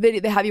and like the video,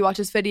 they have you watch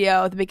this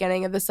video at the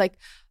beginning of this like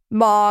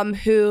mom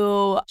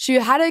who she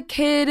had a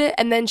kid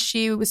and then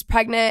she was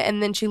pregnant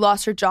and then she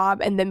lost her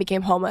job and then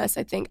became homeless,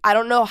 I think. I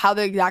don't know how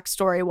the exact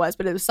story was,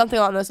 but it was something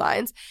along those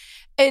lines.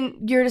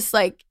 And you're just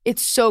like,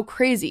 it's so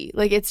crazy.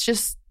 Like, it's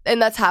just, and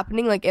that's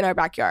happening like in our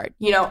backyard,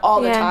 you know,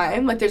 all the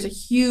time. Like, there's a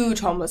huge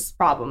homeless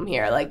problem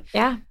here. Like,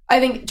 I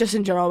think just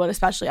in general, but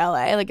especially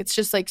LA, like, it's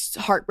just like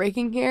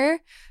heartbreaking here.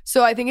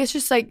 So I think it's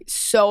just like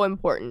so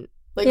important.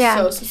 Like,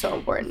 so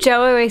important.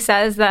 Joe always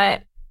says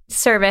that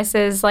service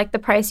is like the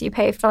price you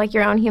pay for like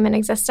your own human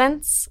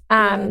existence.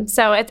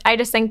 So I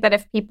just think that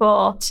if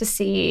people to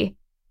see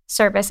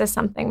service as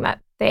something that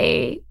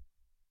they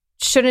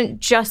shouldn't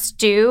just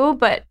do,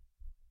 but,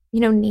 you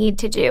know, need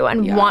to do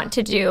and want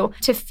to do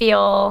to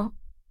feel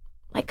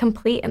like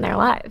complete in their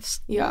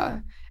lives. Yeah.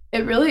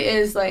 It really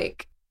is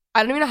like,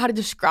 I don't even know how to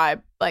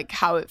describe like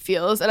how it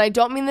feels. And I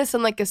don't mean this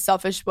in like a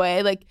selfish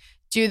way, like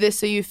do this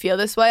so you feel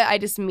this way. I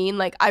just mean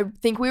like, I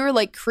think we were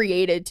like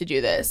created to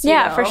do this. You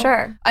know? For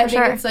sure. I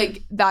think it's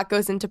like that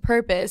goes into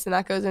purpose and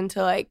that goes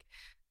into like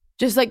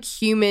just like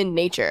human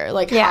nature,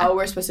 like how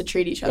we're supposed to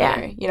treat each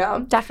other, you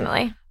know?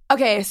 Definitely.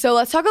 Okay, so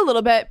let's talk a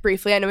little bit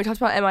briefly. I know we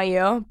talked about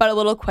NYU, but a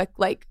little quick,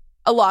 like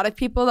a lot of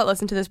people that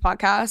listen to this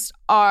podcast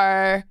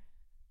are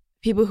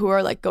people who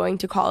are like going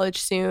to college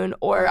soon,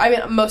 or I mean,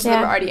 most of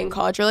them are already in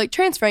college or like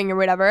transferring or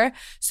whatever.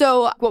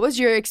 So what was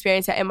your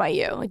experience at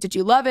NYU? Like, did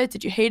you love it?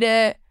 Did you hate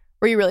it?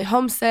 Were you really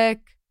homesick?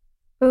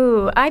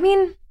 Ooh, I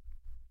mean,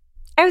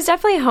 I was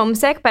definitely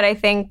homesick, but I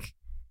think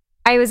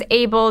I was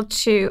able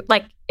to,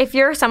 like, if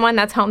you're someone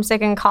that's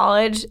homesick in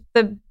college,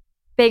 the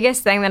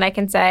biggest thing that I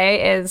can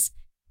say is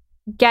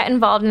get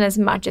involved in as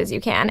much as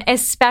you can,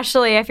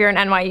 especially if you're an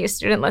NYU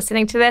student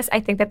listening to this. I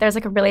think that there's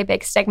like a really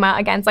big stigma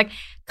against like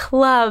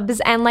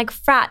clubs and like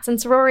frats and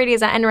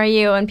sororities at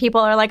NYU. And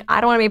people are like, I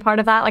don't want to be part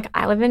of that. Like,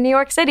 I live in New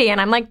York City and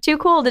I'm like too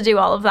cool to do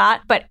all of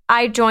that. But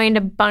I joined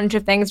a bunch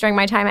of things during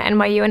my time at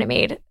NYU and it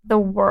made the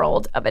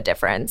world of a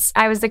difference.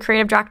 I was the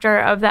creative director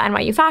of the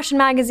NYU fashion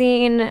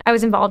magazine. I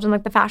was involved in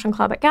like the fashion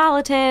club at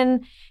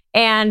Gallatin.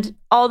 And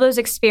all those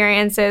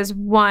experiences,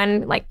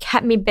 one, like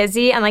kept me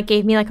busy and like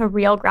gave me like a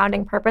real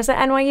grounding purpose at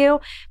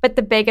NYU. But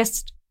the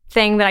biggest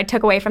thing that I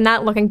took away from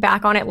that, looking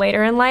back on it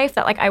later in life,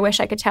 that like I wish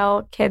I could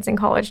tell kids in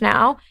college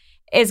now,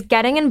 is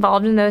getting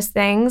involved in those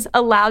things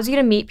allows you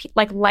to meet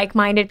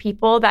like-minded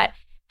people that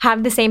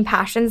have the same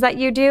passions that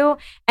you do.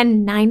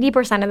 And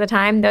 90% of the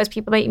time, those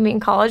people that you meet in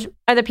college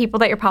are the people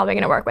that you're probably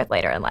going to work with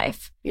later in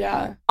life.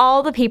 Yeah.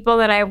 All the people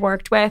that I've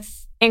worked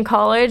with in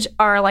college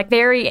are like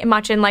very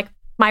much in like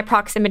my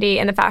proximity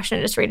in the fashion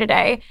industry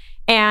today,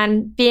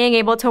 and being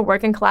able to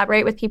work and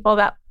collaborate with people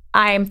that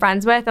I'm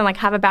friends with and like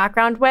have a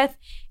background with,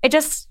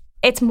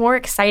 it's more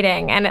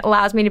exciting and it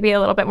allows me to be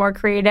a little bit more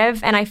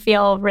creative, and I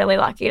feel really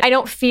lucky. I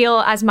don't feel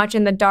as much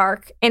in the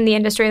dark in the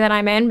industry that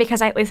I'm in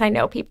because at least I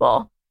know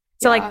people.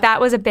 So like that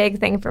was a big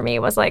thing for me,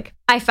 was like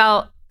I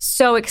felt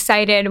so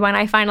excited when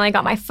I finally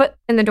got my foot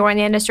in the door in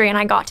the industry and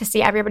I got to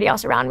see everybody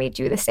else around me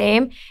do the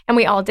same, and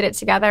we all did it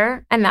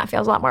together, and that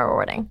feels a lot more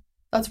rewarding.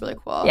 That's really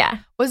cool. Yeah.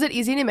 Was it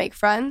easy to make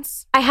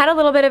friends? I had a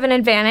little bit of an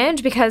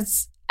advantage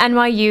because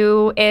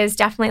NYU is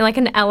definitely like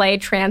an LA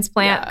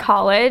transplant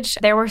college.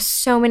 There were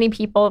so many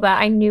people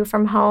that I knew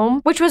from home,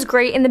 which was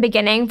great in the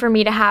beginning for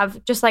me to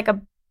have just like a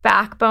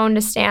backbone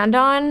to stand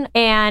on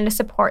and a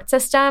support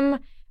system.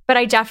 But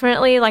I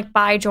definitely, like,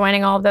 by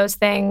joining all of those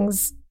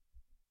things,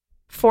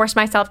 force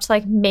myself to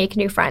like make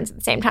new friends at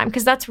the same time,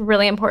 because that's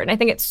really important. I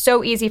think it's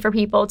so easy for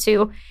people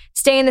to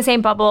stay in the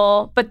same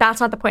bubble, but that's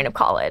not the point of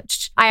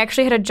college. I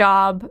actually had a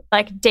job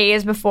like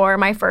days before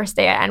my first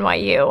day at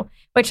NYU,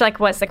 which like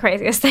was the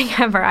craziest thing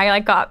ever. I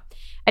like got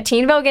a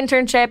Teen Vogue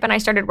internship and I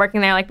started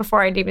working there like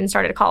before I'd even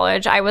started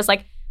college. I was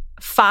like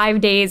 5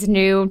 days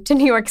new to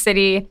New York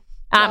City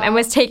and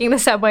was taking the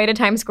subway to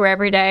Times Square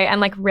every day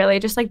and like really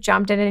just like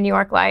jumped into New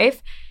York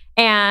life.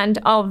 And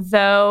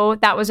although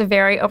that was a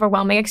very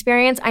overwhelming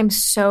experience, I'm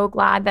so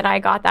glad that I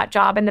got that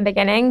job in the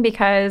beginning,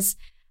 because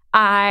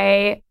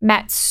I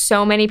met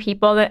so many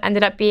people that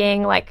ended up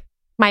being like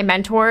my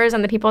mentors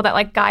and the people that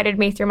like guided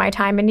me through my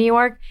time in New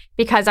York,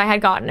 because I had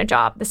gotten a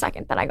job the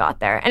second that I got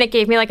there. And it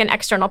gave me like an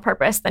external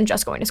purpose than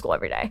just going to school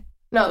every day.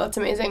 No, that's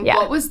amazing. Yeah.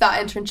 What was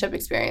that internship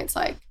experience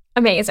like?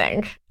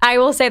 Amazing. I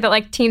will say that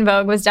like Teen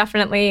Vogue was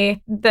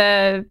definitely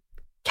the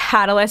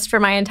catalyst for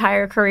my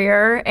entire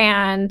career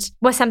and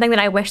was something that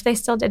I wish they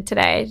still did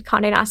today.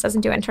 Condé Nast doesn't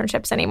do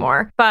internships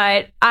anymore.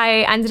 But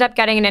I ended up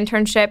getting an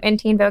internship in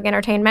Teen Vogue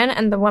Entertainment,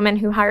 and the woman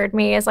who hired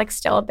me is like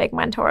still a big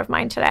mentor of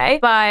mine today.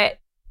 But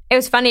it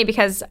was funny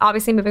because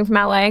obviously moving from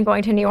LA and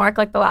going to New York,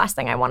 like the last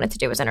thing I wanted to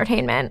do was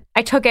entertainment.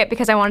 I took it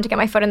because I wanted to get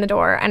my foot in the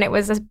door, and it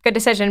was a good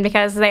decision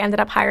because they ended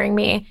up hiring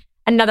me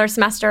another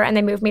semester and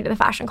they moved me to the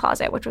fashion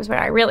closet, which was where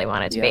I really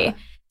wanted to be.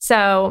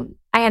 So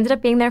I ended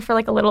up being there for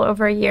like a little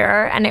over a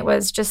year, and it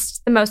was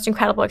just the most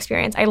incredible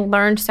experience. I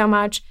learned so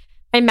much.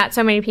 I met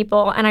so many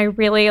people, and I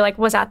really like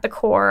was at the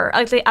core,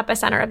 like the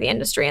epicenter of the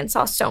industry, and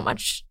saw so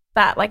much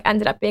that like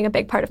ended up being a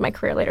big part of my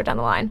career later down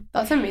the line.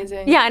 That's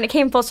amazing. Yeah, and it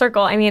came full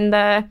circle. I mean,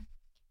 the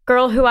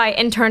girl who I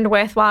interned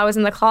with while I was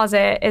in the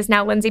closet is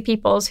now Lindsay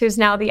Peoples, who's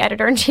now the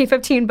editor-in-chief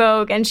of Teen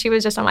Vogue. And she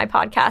was just on my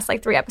podcast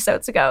like 3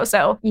 episodes ago.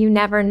 So you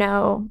never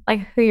know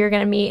like who you're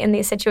going to meet in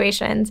these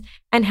situations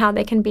and how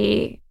they can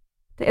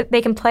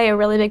play a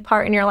really big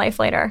part in your life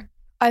later.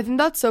 I think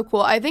that's so cool.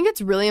 I think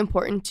it's really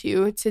important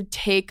too to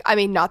take, I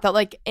mean, not that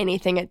like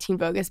anything at Teen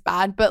Vogue is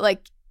bad, but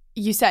like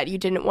you said, you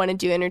didn't want to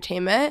do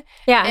entertainment.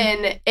 Yeah.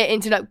 And it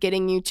ended up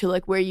getting you to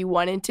like where you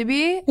wanted to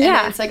be. And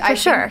yeah, it's like, for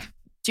sure.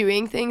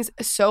 Doing things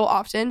so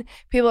often,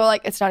 people are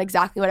like, it's not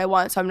exactly what I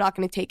want, so I'm not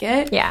going to take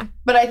it. Yeah.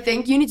 But I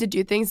think you need to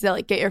do things that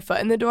like get your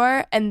foot in the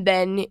door, and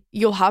then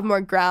you'll have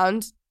more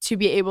ground to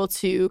be able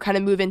to kind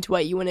of move into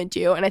what you want to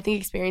do. And I think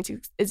experience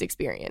is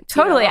experience.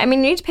 Totally. I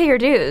mean, you need to pay your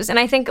dues. And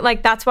I think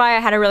like that's why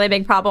I had a really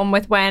big problem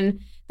with when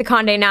the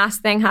Condé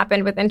Nast thing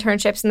happened with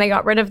internships and they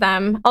got rid of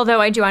them.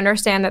 Although I do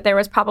understand that there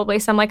was probably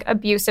some like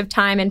abuse of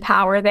time and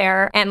power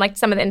there. And like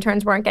some of the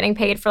interns weren't getting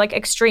paid for like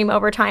extreme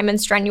overtime and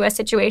strenuous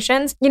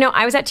situations. You know,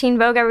 I was at Teen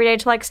Vogue every day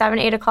till like 7,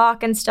 8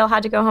 o'clock and still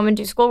had to go home and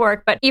do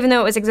schoolwork. But even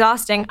though it was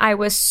exhausting, I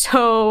was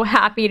so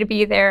happy to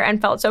be there and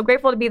felt so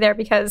grateful to be there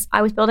because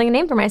I was building a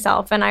name for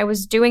myself and I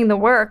was doing the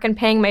work and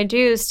paying my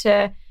dues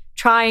to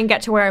try and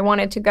get to where I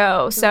wanted to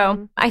go.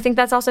 So I think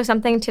that's also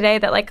something today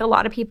that like a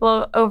lot of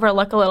people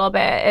overlook a little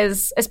bit,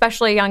 is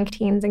especially young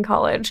teens in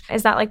college,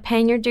 is that like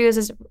paying your dues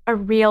is a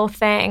real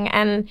thing.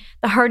 And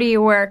the harder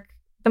you work,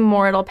 the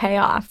more it'll pay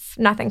off.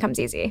 Nothing comes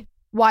easy.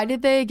 Why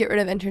did they get rid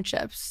of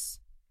internships?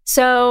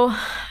 So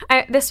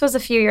this was a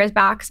few years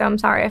back, so I'm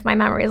sorry if my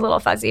memory is a little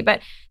fuzzy,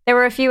 but there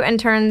were a few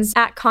interns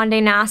at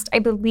Condé Nast, I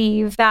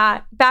believe,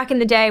 that back in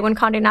the day when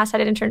Condé Nast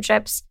had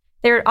internships,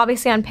 they're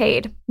obviously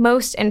unpaid.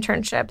 Most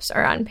internships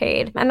are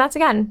unpaid. And that's,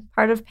 again,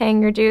 part of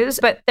paying your dues.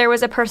 But there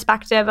was a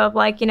perspective of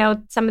like, you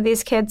know, some of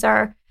these kids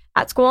are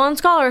at school on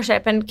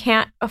scholarship and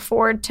can't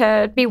afford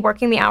to be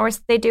working the hours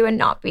that they do and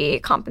not be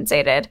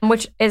compensated,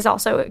 which is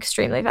also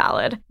extremely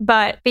valid.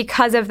 But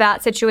because of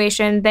that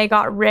situation, they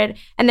got rid,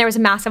 and there was a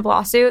massive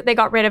lawsuit, they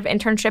got rid of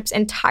internships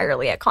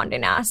entirely at Condé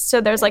Nast. So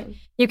there's like,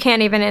 you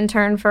can't even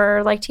intern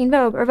for like Teen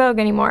Vogue or Vogue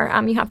anymore.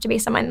 You have to be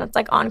someone that's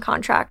like on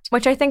contract,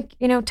 which I think,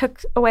 you know,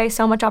 took away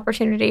so much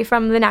opportunity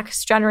from the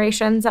next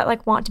generations that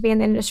like want to be in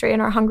the industry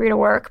and are hungry to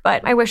work.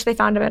 But I wish they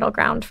found a middle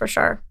ground for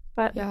sure.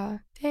 But yeah,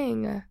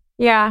 dang.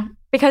 Yeah,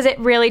 because it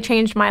really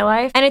changed my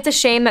life. And it's a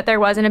shame that there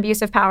was an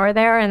abuse of power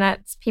there and that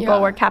people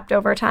were kept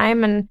over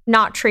time and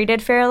not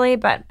treated fairly.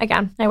 But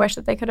again, I wish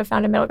that they could have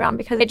found a middle ground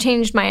because it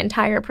changed my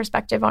entire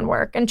perspective on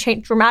work and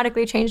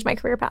dramatically changed my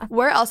career path.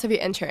 Where else have you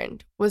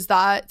interned?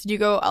 Did you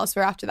go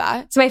elsewhere after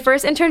that? So my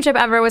first internship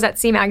ever was at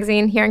C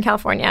Magazine here in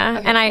California.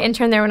 Okay. And I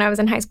interned there when I was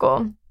in high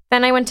school.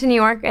 Then I went to New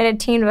York. I did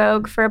Teen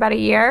Vogue for about a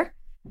year.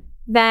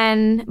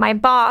 Then my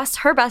boss,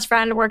 her best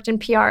friend, worked in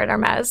PR at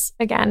Hermes.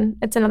 Again,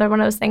 it's another one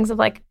of those things of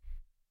like,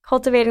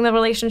 cultivating the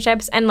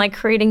relationships and like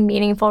creating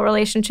meaningful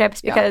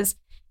relationships, because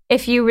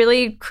if you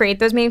really create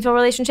those meaningful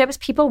relationships,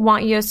 people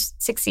want you to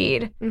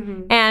succeed.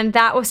 Mm-hmm. And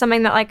that was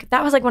something that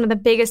that was like one of the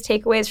biggest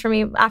takeaways for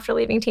me after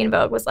leaving Teen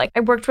Vogue, was like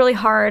I worked really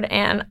hard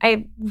and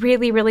I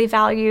really, really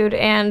valued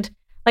and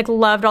like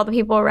loved all the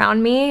people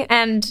around me,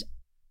 and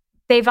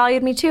they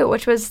valued me too,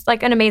 which was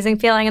like an amazing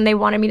feeling, and they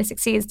wanted me to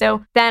succeed.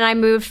 So then I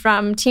moved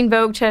from Teen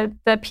Vogue to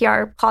the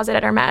PR closet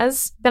at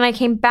Hermes. Then I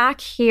came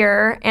back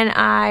here and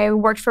I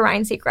worked for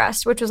Ryan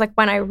Seacrest, which was like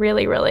when I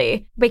really,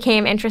 really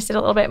became interested a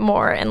little bit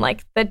more in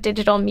like the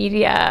digital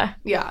media,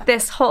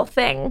 this whole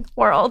thing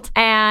world.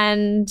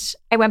 And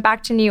I went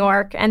back to New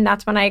York, and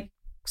that's when I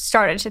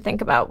started to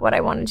think about what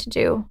I wanted to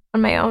do on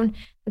my own.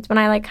 That's when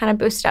I like kind of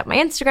boosted up my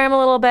Instagram a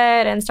little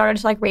bit and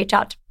started to like reach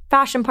out to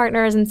fashion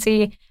partners and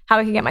see how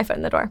I could get my foot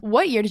in the door.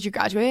 What year did you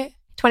graduate?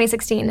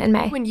 2016 in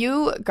May. When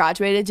you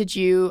graduated,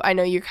 I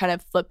know you kind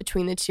of flipped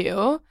between the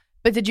two,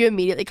 but did you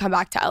immediately come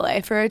back to LA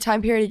for a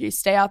time period? Did you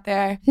stay out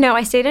there? No,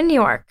 I stayed in New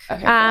York.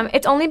 Okay, cool.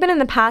 It's only been in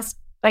the past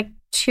like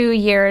 2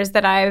 years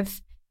that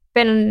I've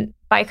been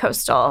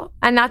bi-coastal.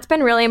 And that's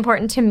been really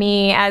important to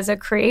me as a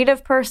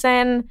creative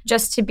person,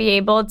 just to be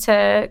able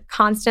to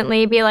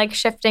constantly be like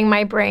shifting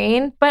my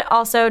brain, but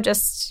also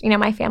just, you know,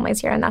 my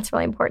family's here and that's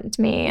really important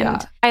to me.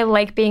 And I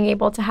like being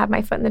able to have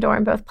my foot in the door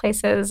in both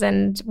places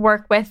and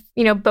work with,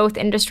 you know, both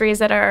industries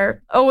that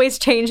are always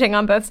changing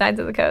on both sides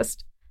of the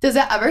coast. Does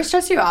that ever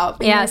stress you out?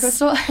 Yes.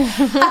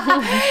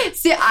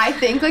 See, I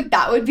think like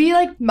that would be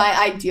like my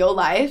ideal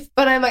life,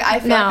 but I'm like,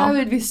 I feel like I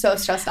would be so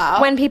stressed out.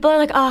 When people are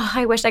like, oh,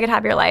 I wish I could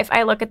have your life,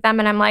 I look at them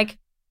and I'm like,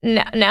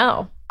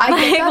 no.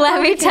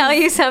 Let me tell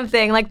you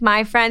something. Like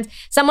my friends,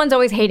 someone's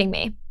always hating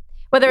me.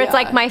 Whether it's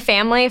like my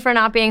family for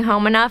not being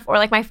home enough, or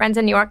like my friends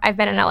in New York. I've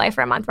been in LA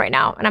for a month right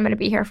now, and I'm going to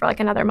be here for like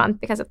another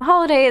month because of the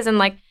holidays, and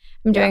like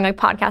I'm doing like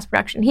podcast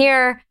production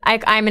here.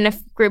 I'm in a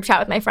group chat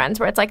with my friends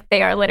where it's like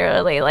they are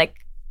literally like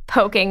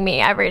poking me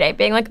every day,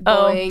 being like,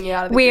 Bullying you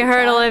out of the we group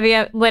heard chat.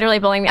 Olivia literally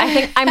bullying me. I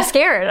think I'm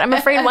scared. I'm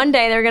afraid one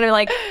day they're going to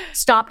like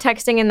stop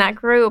texting in that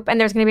group and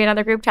there's going to be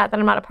another group chat that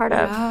I'm not a part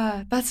of.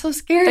 Yeah, that's so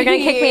scary. They're going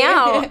to kick me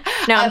out.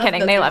 No, I'm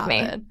kidding. They love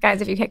happen. me.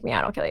 Guys, if you kick me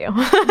out, I'll kill you.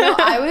 No,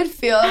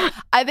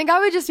 I think I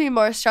would just be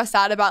more stressed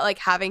out about like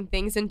having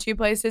things in two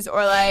places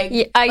or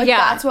like,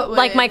 that's what would,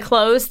 like my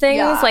clothes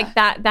things, like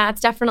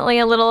that's definitely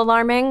a little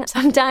alarming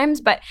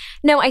sometimes. But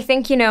no, I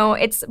think, you know,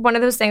 it's one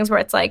of those things where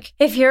it's like,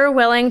 if you're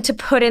willing to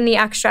put in the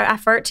extra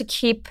effort to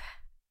keep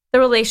the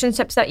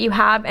relationships that you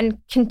have and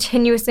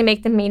continuously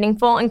make them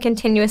meaningful and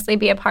continuously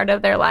be a part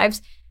of their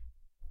lives,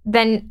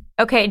 then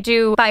okay,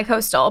 do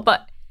bi-coastal.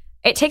 But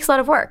it takes a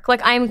lot of work.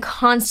 Like I'm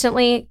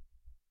constantly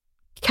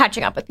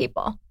catching up with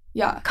people.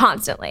 Yeah.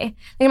 Constantly.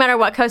 No matter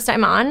what coast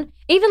I'm on,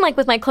 even like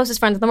with my closest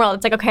friends in the world,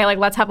 it's like, okay, like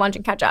let's have lunch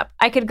and catch up.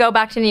 I could go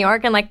back to New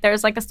York and like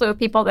there's like a slew of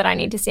people that I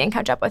need to see and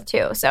catch up with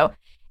too. So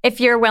if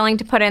you're willing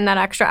to put in that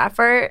extra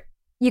effort,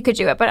 you could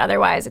do it, but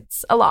otherwise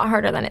it's a lot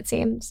harder than it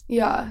seems.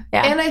 Yeah.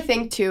 And I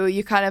think too,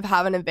 you kind of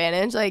have an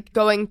advantage like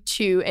going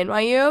to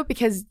NYU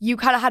because you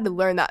kind of had to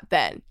learn that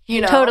then, you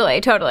know? Totally.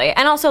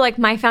 And also like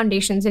my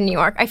foundation's in New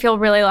York. I feel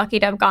really lucky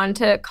to have gone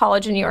to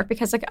college in New York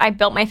because like I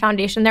built my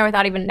foundation there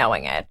without even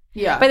knowing it.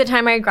 Yeah. By the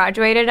time I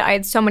graduated, I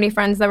had so many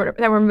friends that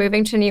were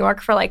moving to New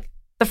York for like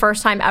the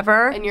first time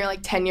ever. And you're like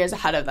 10 years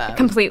ahead of them.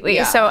 Completely.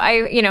 Yeah. So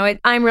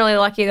I'm really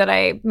lucky that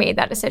I made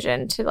that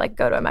decision to like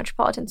go to a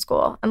metropolitan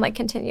school and like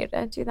continue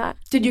to do that.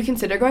 Did you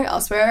consider going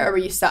elsewhere or were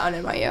you set on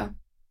NYU?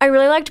 I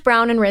really liked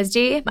Brown and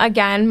RISD.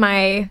 Again,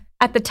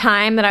 at the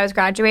time that I was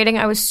graduating,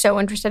 I was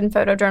so interested in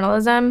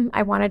photojournalism.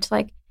 I wanted to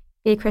like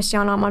be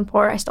Christiane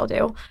Amanpour. I still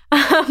do.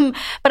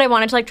 But I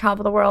wanted to like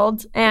travel the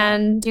world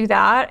and do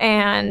that.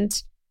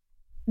 And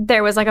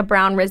there was like a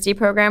Brown RISD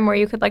program where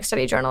you could like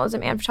study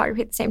journalism and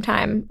photography at the same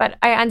time. But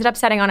I ended up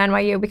setting on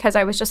NYU because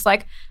I was just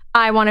like,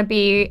 I want to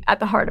be at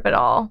the heart of it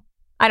all.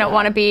 I don't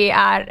want to be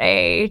at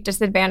a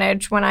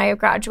disadvantage when I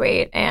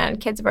graduate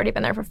and kids have already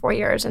been there for 4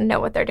 years and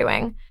know what they're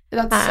doing.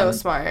 That's so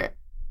smart.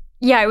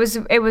 Yeah, it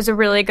was a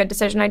really good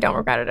decision. I don't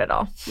regret it at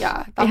all.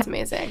 Yeah, that's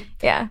amazing.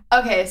 Yeah.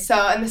 Okay,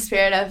 so in the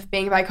spirit of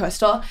being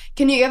bi-coastal,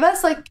 can you give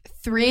us like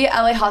 3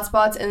 LA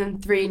hotspots and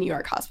then 3 New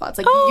York hotspots?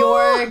 Like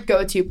your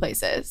go-to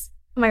places.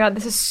 Oh my God,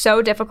 this is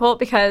so difficult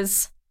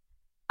because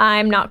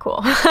I'm not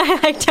cool.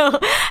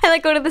 I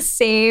go to the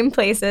same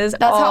places.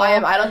 That's how I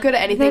am. I don't go to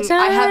anything.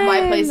 I have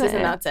my places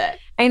and that's it.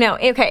 I know.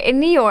 Okay, in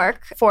New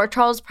York, Fort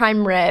Charles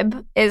Prime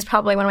Rib is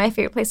probably one of my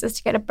favorite places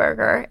to get a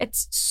burger.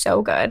 It's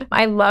so good.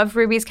 I love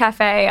Ruby's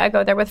Cafe. I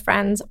go there with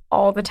friends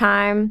all the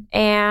time.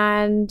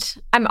 And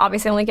I'm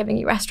obviously only giving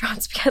you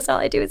restaurants because all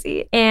I do is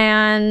eat.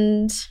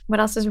 And what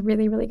else is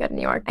really, really good in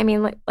New York? I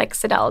mean, like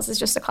Siddell's is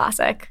just a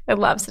classic. I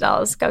love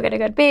Siddell's. Go get a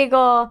good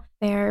bagel.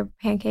 Their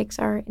pancakes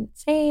are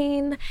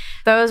insane.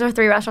 Those are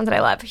 3 restaurants that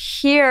I love.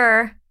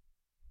 Here,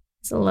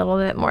 it's a little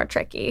bit more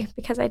tricky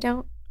because I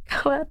don't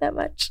go out that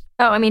much.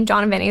 Oh, I mean,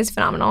 John and Vinny's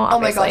phenomenal,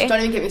 obviously. Oh my gosh, don't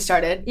even get me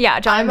started. Yeah,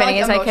 John and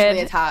Vinny's, I could.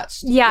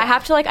 Attached. Yeah, I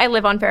have to I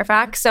live on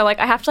Fairfax, so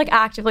I have to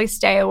actively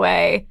stay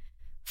away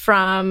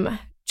from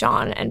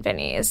John and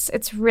Vinny's.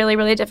 It's really,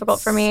 really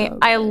difficult for me. So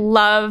I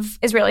love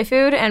Israeli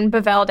food, and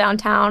Bavel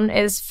downtown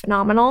is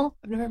phenomenal.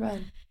 I've never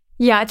been.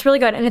 Yeah, it's really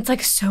good, and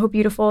it's so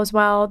beautiful as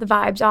well. The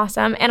vibe's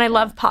awesome, and I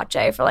love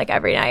Pache for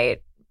every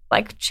night.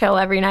 Chill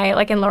every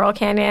night, in Laurel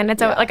Canyon.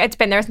 It's it's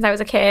been there since I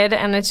was a kid,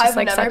 and it's just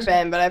I've never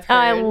been, but I've heard.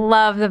 I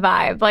love the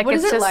vibe. What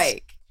is it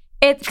like?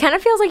 It kind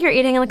of feels like you're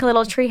eating in a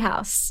little tree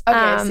house.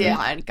 Okay, so yeah,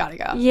 I gotta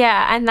go.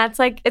 Yeah, and that's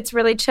it's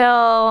really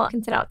chill. You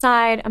can sit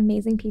outside.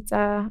 Amazing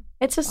pizza.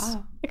 It's just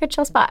a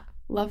chill spot.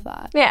 Love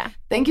that. Yeah.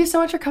 Thank you so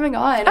much for coming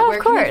on. Oh, Where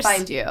of course. can we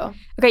find you?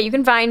 Okay, you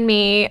can find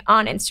me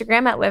on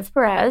Instagram at Liv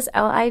Perez,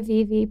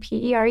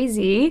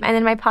 LIVVPEREZ. And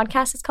then my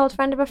podcast is called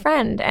Friend of a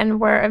Friend,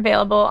 and we're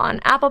available on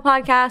Apple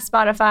Podcasts,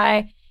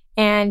 Spotify,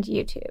 and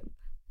YouTube.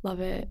 Love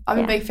it. I'm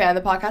a big fan.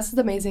 The podcast is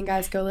amazing,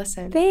 guys. Go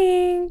listen.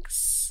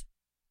 Thanks.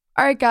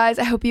 All right, guys,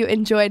 I hope you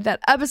enjoyed that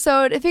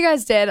episode. If you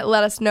guys did,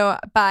 let us know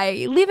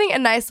by leaving a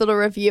nice little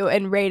review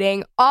and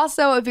rating.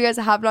 Also, if you guys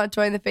have not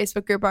joined the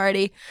Facebook group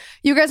already,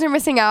 you guys are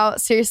missing out.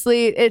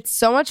 Seriously, it's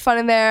so much fun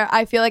in there.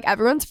 I feel like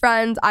everyone's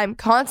friends. I'm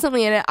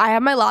constantly in it. I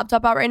have my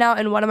laptop out right now,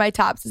 and one of my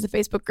tabs is a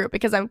Facebook group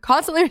because I'm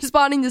constantly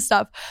responding to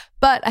stuff.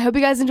 But I hope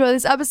you guys enjoy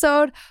this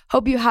episode.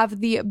 Hope you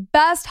have the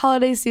best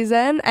holiday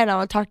season, and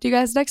I'll talk to you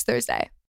guys next Thursday.